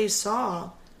 And what they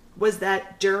saw was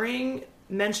that during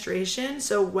menstruation,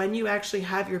 so when you actually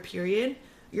have your period,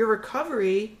 your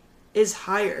recovery is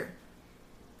higher.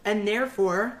 And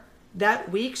therefore,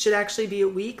 that week should actually be a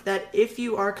week that if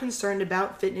you are concerned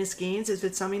about fitness gains, if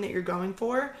it's something that you're going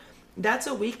for, that's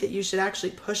a week that you should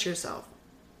actually push yourself.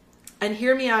 And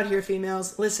hear me out here,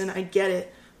 females. Listen, I get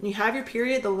it. When you have your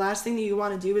period, the last thing that you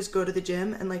want to do is go to the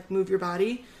gym and like move your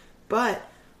body. But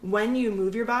when you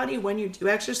move your body, when you do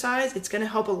exercise, it's going to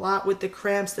help a lot with the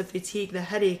cramps, the fatigue, the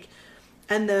headache.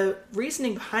 And the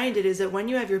reasoning behind it is that when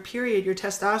you have your period, your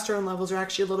testosterone levels are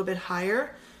actually a little bit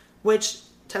higher, which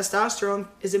testosterone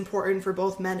is important for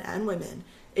both men and women.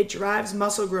 It drives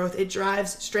muscle growth, it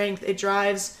drives strength, it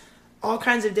drives all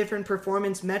kinds of different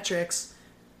performance metrics.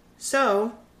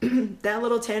 So that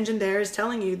little tangent there is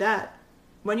telling you that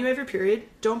when you have your period,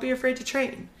 don't be afraid to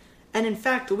train. And in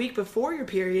fact, the week before your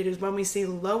period is when we see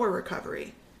lower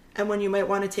recovery and when you might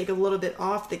want to take a little bit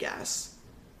off the gas.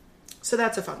 So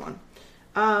that's a fun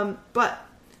one. But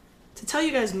to tell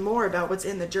you guys more about what's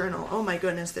in the journal, oh my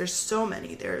goodness, there's so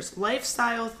many. There's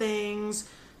lifestyle things.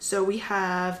 So we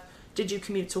have, did you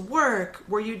commute to work?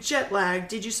 Were you jet lagged?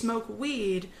 Did you smoke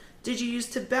weed? Did you use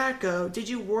tobacco? Did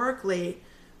you work late?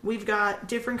 We've got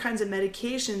different kinds of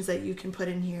medications that you can put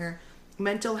in here.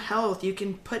 Mental health, you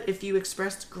can put if you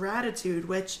expressed gratitude,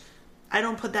 which I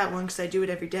don't put that one because I do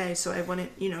it every day, so I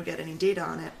wouldn't, get any data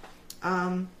on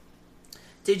it.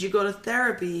 Did you go to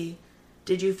therapy?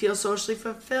 Did you feel socially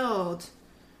fulfilled?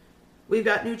 We've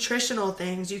got nutritional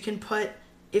things. You can put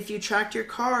if you tracked your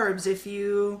carbs, if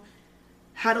you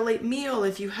had a late meal,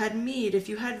 if you had meat, if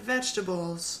you had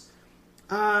vegetables.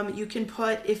 You can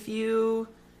put if you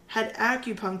had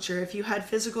acupuncture, if you had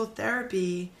physical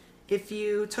therapy, if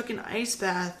you took an ice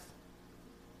bath.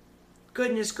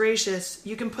 Goodness gracious,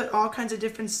 you can put all kinds of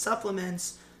different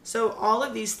supplements. So all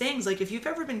of these things, like if you've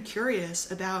ever been curious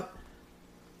about,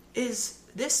 is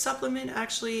this supplement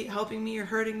actually helping me or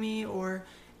hurting me, or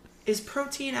is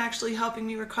protein actually helping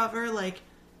me recover? Like,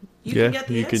 you can get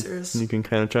the answers. You can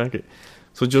kind of track it.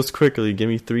 So just quickly, give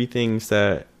me 3 things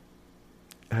that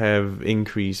have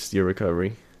increased your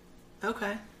recovery.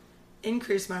 Okay.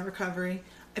 Increased my recovery.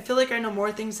 I feel like I know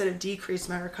more things that have decreased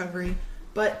my recovery,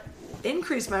 but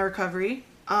increased my recovery.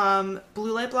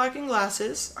 Blue light blocking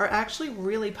glasses are actually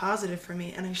really positive for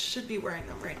me, and I should be wearing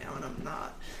them right now, and I'm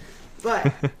not.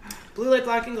 But blue light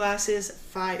blocking glasses,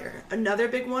 fire. Another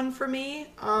big one for me,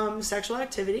 sexual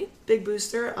activity, big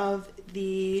booster of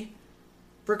the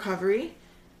recovery.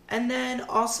 And then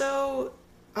also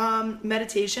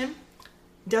meditation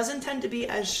doesn't tend to be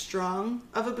as strong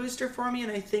of a booster for me,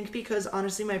 and I think because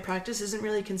honestly my practice isn't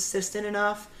really consistent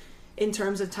enough in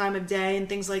terms of time of day and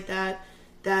things like that,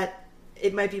 that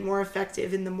it might be more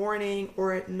effective in the morning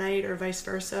or at night or vice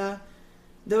versa.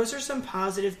 Those are some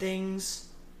positive things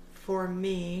for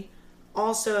me,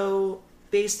 also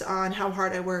based on how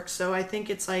hard I work. So I think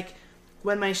it's like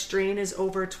when my strain is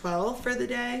over 12 for the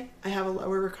day, I have a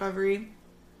lower recovery.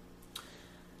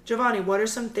 Giovanni, what are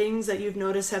some things that you've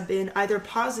noticed have been either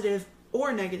positive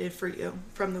or negative for you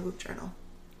from the Whoop Journal?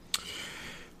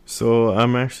 So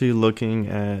I'm actually looking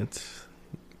at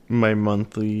my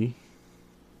monthly...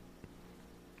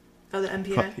 Oh, the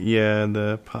MPI?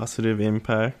 The positive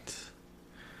impact.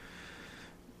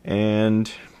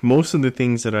 And most of the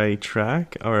things that I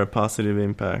track are a positive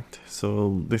impact.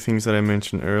 So the things that I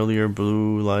mentioned earlier,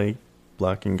 blue light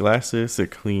blocking glasses, a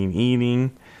clean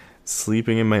eating,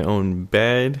 sleeping in my own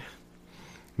bed,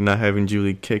 not having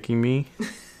Julie kicking me.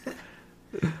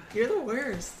 You're the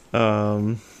worst.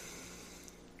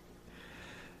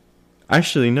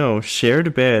 Actually, no.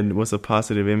 Shared bed was a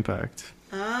positive impact.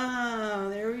 Oh,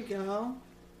 there we go.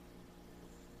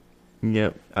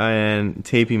 Yep. And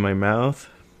taping my mouth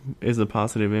is a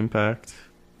positive impact.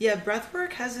 Yeah, breath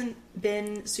work hasn't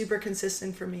been super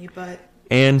consistent for me, but...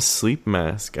 And sleep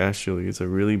mask, actually, is a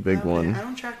really big one. I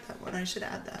don't track that one. I should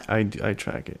add that. I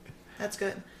track it. That's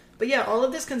good. But yeah, all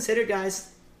of this considered,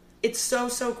 guys, it's so,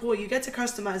 so cool. You get to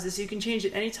customize this. You can change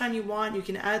it anytime you want. You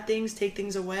can add things, take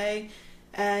things away.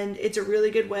 And it's a really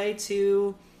good way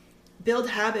to build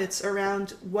habits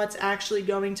around what's actually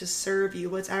going to serve you,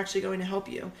 what's actually going to help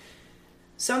you.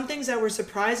 Some things that were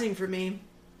surprising for me,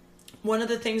 one of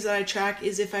the things that I track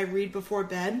is if I read before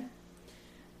bed.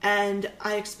 And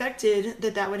I expected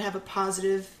that that would have a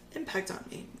positive impact on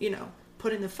me. You know,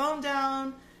 putting the phone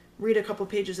down, read a couple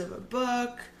pages of a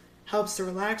book, helps to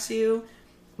relax you.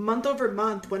 Month over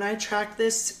month, when I track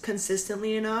this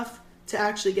consistently enough to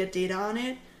actually get data on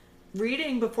it,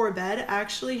 reading before bed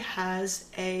actually has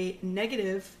a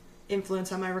negative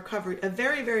influence on my recovery, a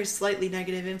very, very slightly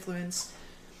negative influence.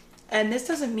 And this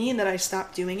doesn't mean that I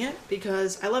stopped doing it,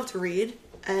 because I love to read,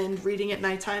 and reading at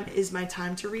nighttime is my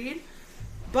time to read.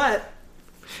 But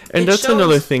and that's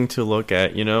another thing to look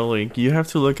at, you know, like you have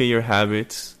to look at your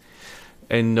habits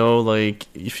and know, like,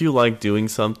 if you like doing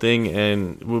something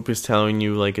and Whoop is telling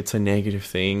you like it's a negative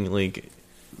thing, like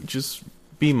just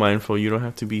be mindful. You don't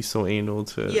have to be so anal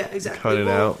to cut it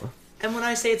out. And when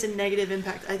I say it's a negative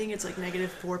impact, I think it's like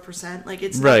negative 4%. Like,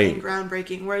 it's right. nothing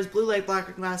groundbreaking. Whereas blue light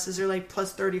blocker glasses are like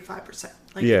plus 35%.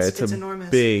 Like, yeah, it's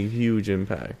enormous. Big, huge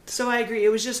impact. So I agree. It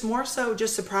was just more so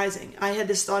just surprising. I had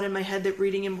this thought in my head that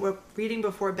reading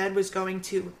before bed was going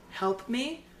to help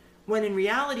me, when in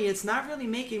reality it's not really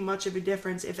making much of a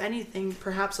difference. If anything,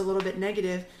 perhaps a little bit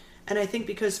negative. And I think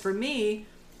because for me,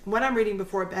 when I'm reading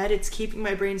before bed, it's keeping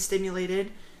my brain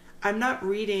stimulated. I'm not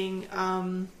reading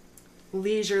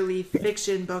leisurely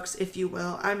fiction books, if you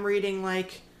will. I'm reading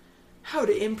like how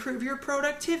to improve your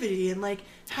productivity and like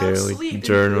how to sleep,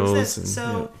 journals. And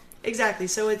so exactly.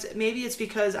 So it's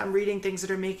because I'm reading things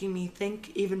that are making me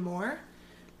think even more,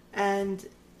 and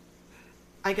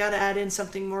I got to add in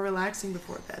something more relaxing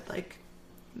before bed, like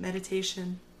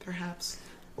meditation, perhaps,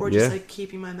 or just like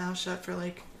keeping my mouth shut for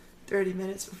like 30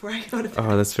 minutes before I go to bed.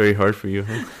 Oh, that's very hard for you,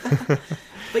 huh?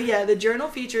 But yeah, the journal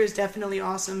feature is definitely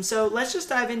awesome. So let's just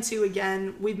dive into,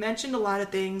 again, we've mentioned a lot of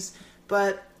things,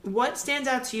 but what stands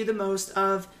out to you the most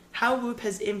of how Whoop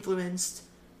has influenced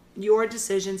your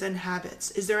decisions and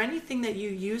habits? Is there anything that you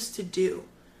used to do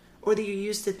or that you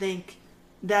used to think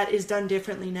that is done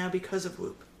differently now because of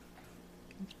Whoop?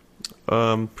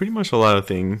 Pretty much a lot of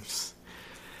things.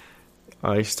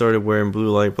 I started wearing blue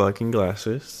light blocking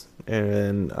glasses,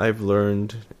 and I've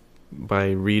learned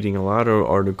by reading a lot of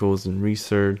articles and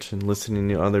research and listening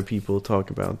to other people talk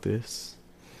about this,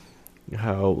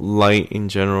 how light in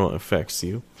general affects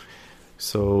you.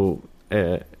 So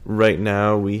right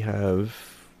now we have,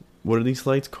 what are these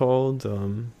lights called?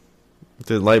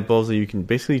 The light bulbs that you can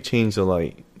basically change the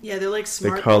light. Yeah, they're like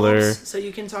smart the color. bulbs, so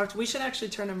you can talk to, we should actually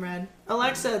turn them red.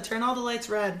 Alexa, turn all the lights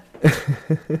red.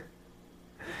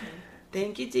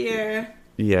 Thank you, dear.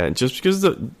 Yeah, just because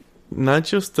not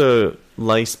just the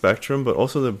light spectrum, but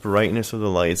also the brightness of the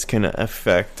lights can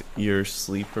affect your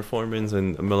sleep performance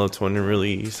and melatonin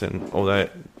release and all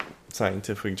that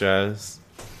scientific jazz.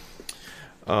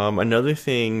 Another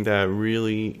thing that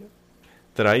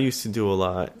I used to do a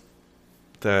lot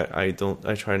that I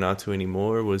try not to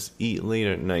anymore was eat late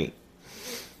at night.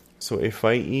 So if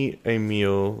I eat a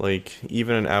meal like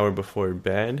even an hour before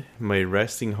bed, my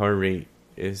resting heart rate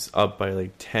is up by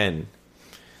like 10.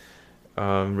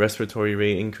 Respiratory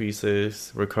rate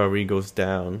increases, recovery goes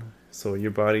down. So your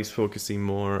body's focusing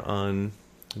more on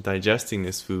digesting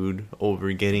this food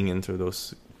over getting into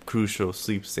those crucial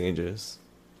sleep stages.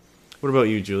 What about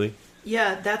you, Julie?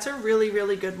 Yeah, that's a really,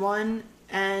 really good one,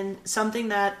 and something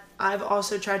that I've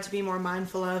also tried to be more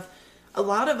mindful of. A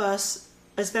lot of us,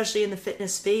 especially in the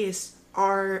fitness space,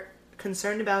 are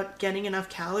concerned about getting enough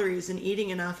calories and eating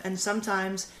enough, and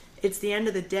sometimes it's the end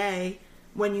of the day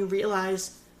when you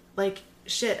realize, like,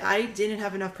 shit, I didn't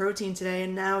have enough protein today,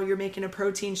 and now you're making a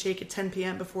protein shake at 10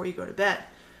 p.m. before you go to bed.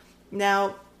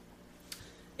 Now,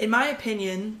 in my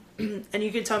opinion, and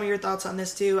you can tell me your thoughts on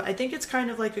this too, I think it's kind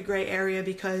of like a gray area,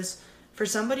 because for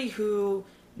somebody who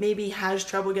maybe has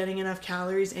trouble getting enough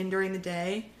calories in during the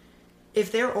day,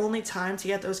 if their only time to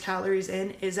get those calories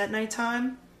in is at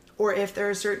nighttime, or if there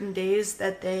are certain days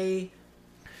that they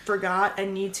forgot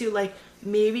and need to, like,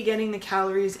 maybe getting the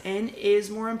calories in is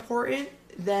more important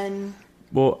than...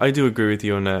 Well, I do agree with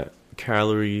you on that.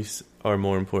 Calories are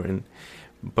more important.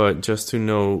 But just to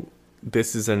know,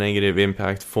 this is a negative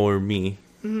impact for me.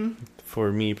 Mm-hmm. For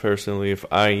me personally, if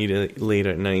I eat it late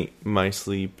at night, my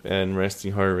sleep and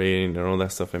resting heart rate and all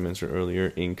that stuff I mentioned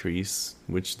earlier increase,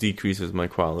 which decreases my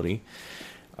quality.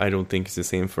 I don't think it's the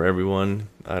same for everyone.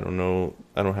 I don't know.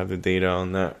 I don't have the data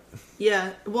on that.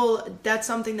 Yeah, well, that's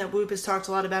something that Whoop has talked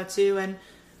a lot about too,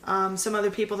 and some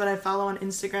other people that I follow on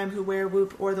Instagram who wear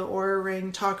Whoop or the Oura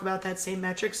Ring talk about that same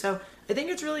metric. So I think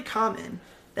it's really common.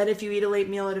 that if you eat a late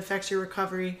meal, it affects your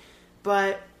recovery.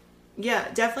 But yeah,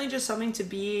 definitely just something to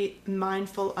be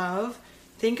mindful of.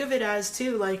 Think of it as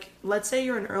too, like, let's say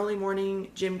you're an early morning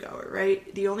gym goer,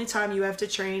 right? The only time you have to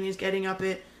train is getting up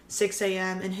at 6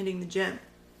 a.m. and hitting the gym.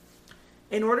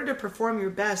 In order to perform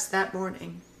your best that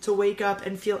morning, to wake up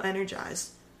and feel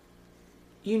energized,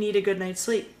 you need a good night's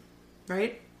sleep,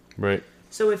 right? Right.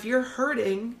 So if you're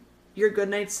hurting your good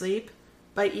night's sleep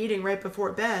by eating right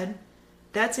before bed,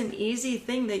 that's an easy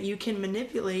thing that you can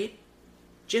manipulate.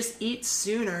 Just eat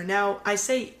sooner. Now, I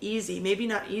say easy, maybe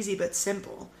not easy, but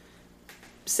simple.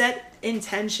 Set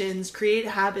intentions, create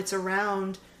habits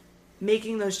around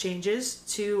making those changes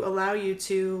to allow you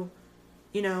to,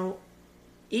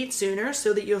 eat sooner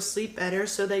so that you'll sleep better,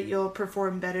 so that you'll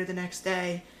perform better the next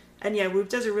day. And yeah, Whoop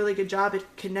does a really good job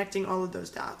at connecting all of those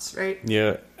dots, right?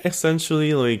 Yeah,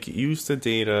 essentially, like, use the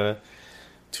data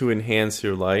to enhance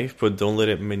your life, but don't let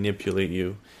it manipulate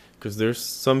you. Because there's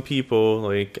some people,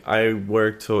 like, I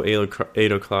work till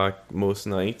 8 o'clock most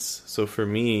nights. So for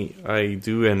me, I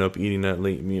do end up eating that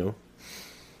late meal.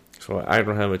 So I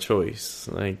don't have a choice.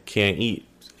 I can't eat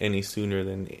any sooner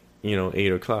than,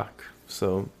 8 o'clock.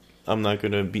 So I'm not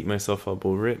going to beat myself up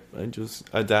over it. I just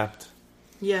adapt.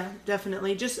 Yeah,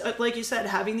 definitely. Just like you said,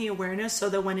 having the awareness so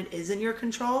that when it is in your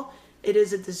control, it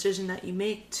is a decision that you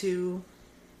make to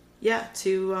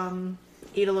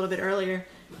eat a little bit earlier.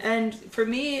 And for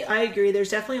me, I agree.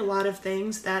 There's definitely a lot of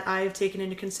things that I've taken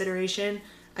into consideration.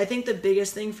 I think the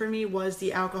biggest thing for me was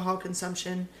the alcohol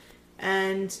consumption.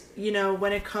 And,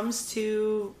 when it comes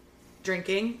to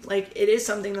drinking, like, it is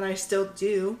something that I still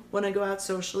do when I go out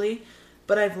socially.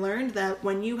 But I've learned that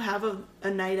when you have a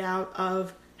night out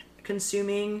of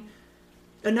consuming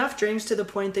enough drinks to the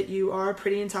point that you are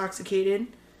pretty intoxicated,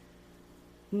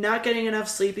 not getting enough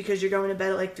sleep because you're going to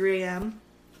bed at like 3 a.m.,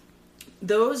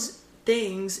 those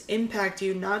things impact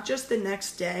you not just the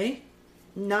next day,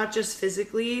 not just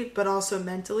physically, but also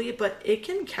mentally, but it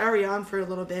can carry on for a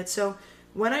little bit. So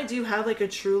when I do have like a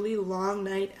truly long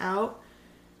night out,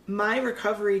 my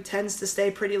recovery tends to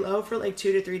stay pretty low for like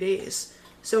 2 to 3 days.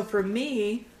 So for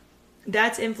me,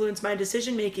 that's influenced my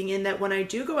decision making in that when I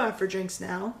do go out for drinks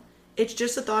now, it's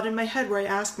just a thought in my head where I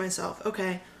ask myself,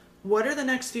 okay, what are the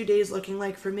next few days looking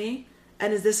like for me?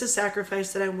 And is this a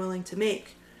sacrifice that I'm willing to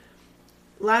make?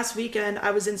 Last weekend, I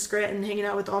was in Scranton hanging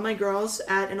out with all my girls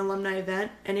at an alumni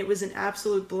event, and it was an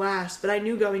absolute blast. But I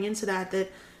knew going into that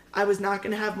I was not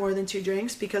going to have more than 2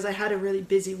 drinks because I had a really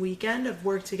busy weekend of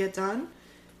work to get done.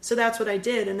 So that's what I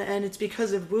did, and it's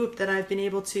because of Whoop that I've been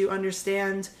able to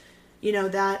understand,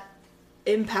 that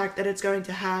impact that it's going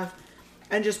to have.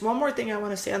 And just one more thing I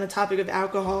want to say on the topic of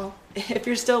alcohol, if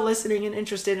you're still listening and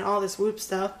interested in all this Whoop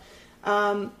stuff,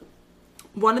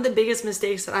 one of the biggest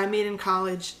mistakes that I made in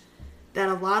college that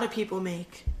a lot of people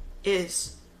make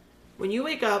is when you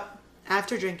wake up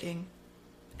after drinking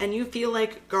and you feel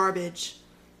like garbage,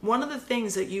 one of the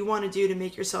things that you want to do to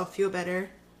make yourself feel better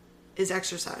is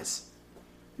exercise.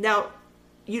 Now,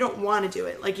 you don't want to do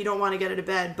it. Like, you don't want to get out of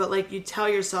bed, but like, you tell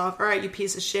yourself, all right, you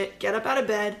piece of shit, get up out of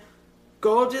bed,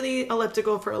 go to the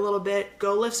elliptical for a little bit,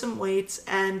 go lift some weights,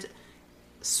 and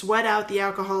sweat out the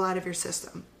alcohol out of your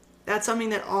system. That's something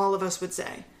that all of us would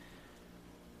say.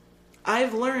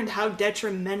 I've learned how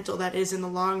detrimental that is in the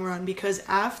long run, because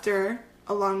after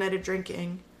a long night of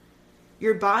drinking,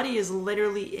 your body is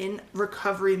literally in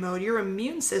recovery mode. Your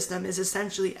immune system is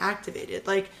essentially activated.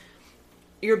 Like,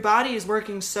 your body is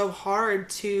working so hard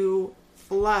to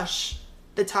flush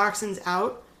the toxins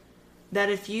out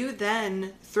that if you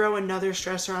then throw another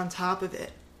stressor on top of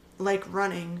it, like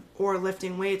running or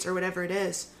lifting weights or whatever it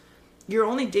is, you're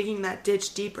only digging that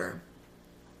ditch deeper.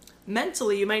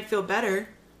 Mentally, you might feel better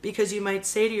because you might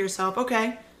say to yourself,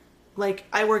 okay, like,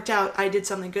 I worked out, I did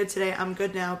something good today, I'm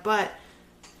good now. But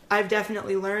I've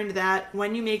definitely learned that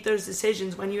when you make those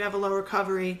decisions, when you have a low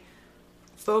recovery,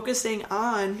 focusing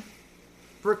on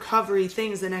recovery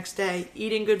things the next day,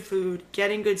 eating good food,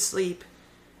 getting good sleep,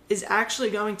 is actually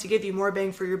going to give you more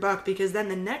bang for your buck, because then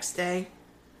the next day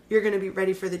you're going to be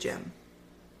ready for the gym.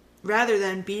 Rather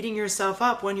than beating yourself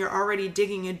up when you're already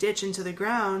digging a ditch into the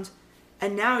ground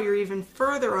and now you're even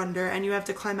further under and you have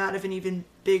to climb out of an even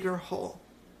bigger hole.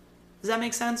 Does that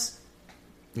make sense?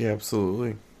 Yeah,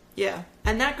 absolutely. Yeah.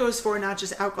 And that goes for not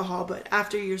just alcohol, but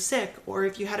after you're sick or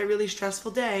if you had a really stressful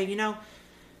day,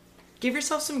 give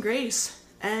yourself some grace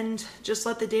and just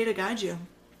let the data guide you.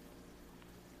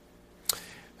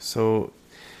 So,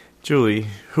 Julie,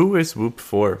 who is Whoop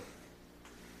for?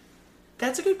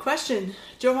 That's a good question.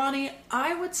 Giovanni,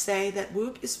 I would say that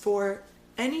Whoop is for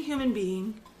any human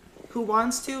being who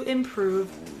wants to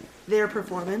improve their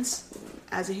performance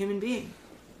as a human being.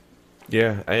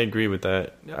 Yeah, I agree with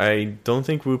that. I don't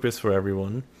think Whoop is for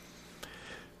everyone.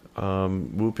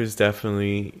 Whoop is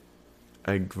definitely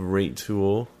a great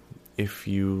tool if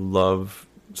you love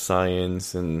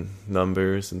science and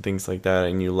numbers and things like that,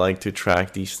 and you like to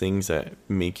track these things that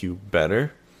make you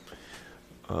better.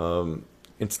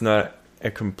 It's not a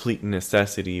complete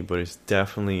necessity, but it's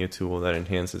definitely a tool that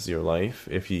enhances your life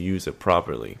if you use it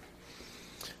properly.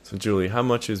 So, Julie, how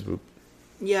much is Whoop?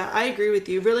 Yeah, I agree with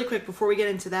you. Really quick, before we get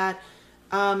into that,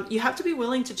 you have to be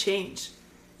willing to change.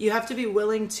 You have to be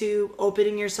willing to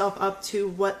opening yourself up to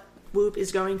what Whoop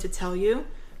is going to tell you.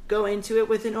 Go into it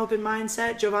with an open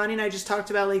mindset. Giovanni and I just talked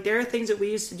about, like, there are things that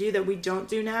we used to do that we don't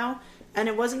do now, and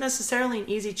it wasn't necessarily an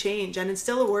easy change, and it's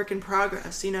still a work in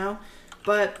progress, you know?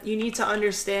 But you need to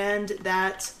understand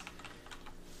that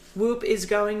Whoop is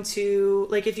going to,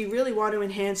 like, if you really want to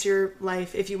enhance your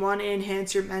life, if you want to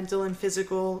enhance your mental and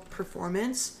physical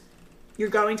performance, you're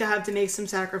going to have to make some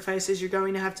sacrifices, you're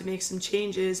going to have to make some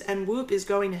changes, and Whoop is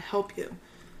going to help you.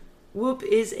 Whoop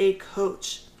is a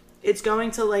coach. It's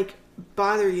going to, like,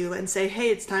 bother you and say, hey,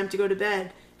 it's time to go to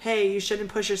bed. Hey, you shouldn't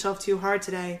push yourself too hard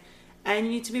today. And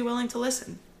you need to be willing to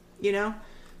listen, you know?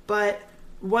 But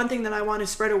one thing that I want to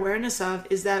spread awareness of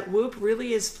is that Whoop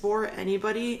really is for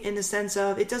anybody, in the sense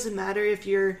of it doesn't matter if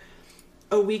you're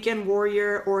a weekend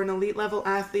warrior or an elite level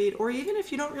athlete, or even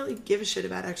if you don't really give a shit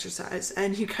about exercise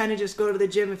and you kind of just go to the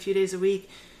gym a few days a week.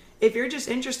 If you're just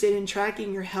interested in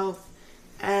tracking your health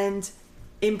and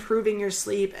improving your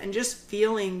sleep and just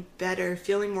feeling better,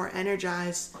 feeling more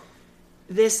energized,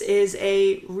 this is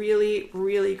a really,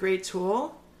 really great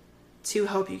tool to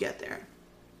help you get there.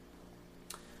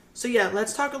 So yeah,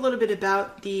 let's talk a little bit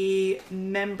about the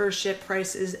membership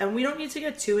prices. And we don't need to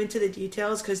get too into the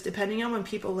details because depending on when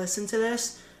people listen to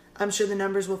this, I'm sure the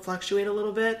numbers will fluctuate a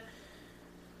little bit.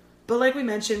 But like we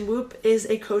mentioned, Whoop is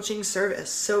a coaching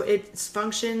service. So it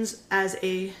functions as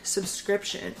a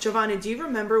subscription. Giovanni, do you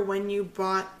remember when you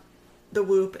bought the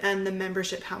Whoop and the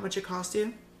membership, how much it cost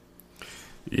you?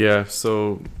 Yeah,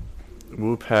 so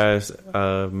Whoop has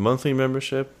a monthly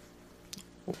membership,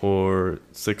 or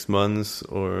 6 months,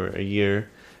 or a year,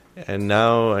 and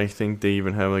now I think they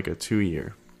even have like a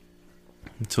 2-year.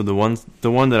 So the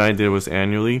one that I did was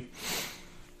annually,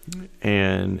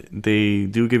 and they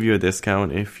do give you a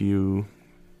discount if you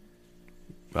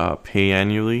pay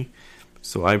annually.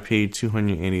 So I paid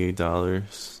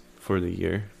 $288 for the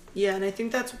year. Yeah, and I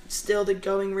think that's still the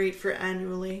going rate for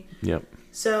annually. Yep.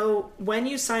 So when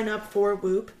you sign up for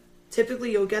Whoop,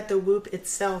 typically you'll get the Whoop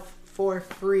itself for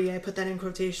free. I put that in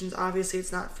quotations. Obviously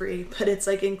it's not free, but it's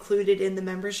like included in the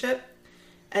membership.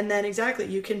 And then exactly,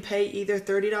 you can pay either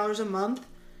 $30 a month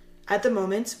at the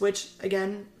moment, which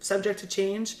again, subject to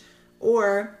change,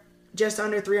 or just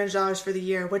under $300 for the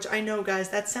year, which I know, guys,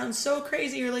 that sounds so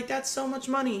crazy. You're like, that's so much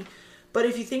money. But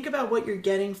if you think about what you're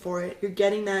getting for it, you're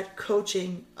getting that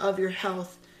coaching of your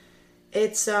health.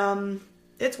 It's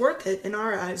worth it in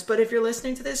our eyes. But if you're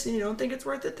listening to this and you don't think it's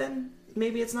worth it, then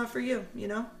maybe it's not for you, you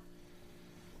know?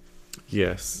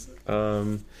 Yes.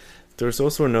 There's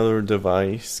also another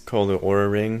device called the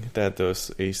Oura Ring that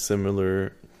does a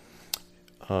similar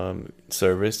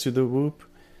service to the Whoop,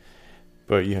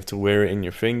 but you have to wear it in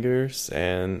your fingers,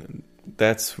 and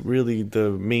that's really the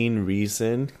main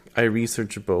reason. I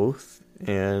researched both,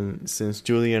 and since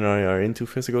Julie and I are into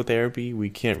physical therapy, we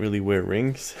can't really wear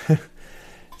rings.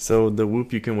 So the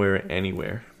Whoop, you can wear it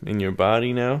anywhere in your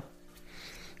body now,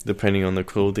 depending on the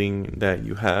clothing that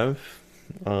you have.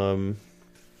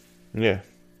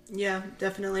 Yeah,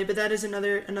 definitely. But that is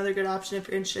another good option if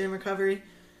you're interested in recovery.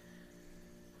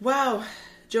 Wow,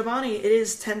 Giovanni, it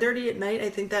is 10:30 at night. I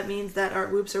think that means that our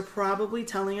Whoops are probably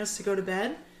telling us to go to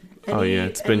bed.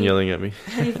 It's been yelling at me.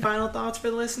 Any final thoughts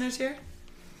for the listeners here?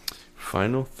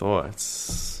 Final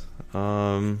thoughts.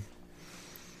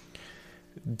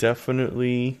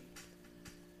 Definitely,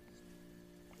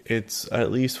 it's,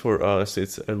 at least for us,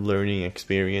 it's a learning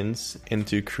experience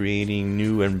into creating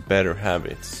new and better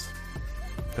habits.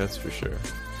 That's for sure.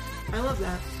 I love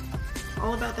that.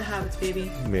 All about the habits,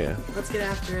 baby. Yeah. Let's get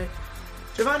after it.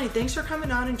 Giovanni, thanks for coming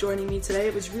on and joining me today.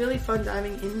 It was really fun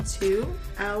diving into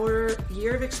our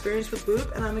year of experience with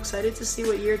Whoop, and I'm excited to see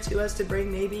what year 2 has to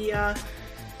bring. Maybe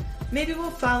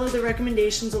we'll follow the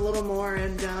recommendations a little more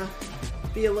and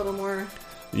be a little more...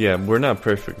 Yeah, we're not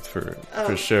perfect for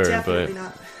sure, definitely but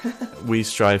not. we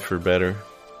strive for better.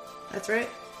 That's right.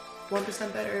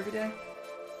 1% better every day.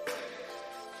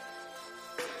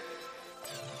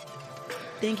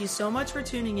 Thank you so much for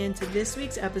tuning in to this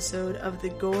week's episode of the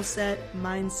Goal Set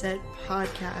Mindset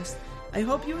Podcast. I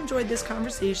hope you enjoyed this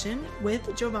conversation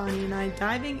with Giovanni and I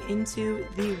diving into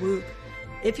the Whoop.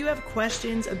 If you have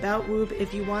questions about Whoop,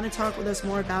 if you want to talk with us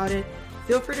more about it,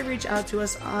 feel free to reach out to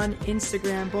us on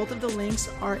Instagram. Both of the links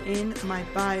are in my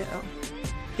bio.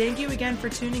 Thank you again for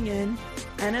tuning in.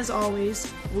 And as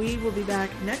always, we will be back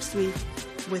next week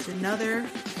with another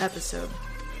episode.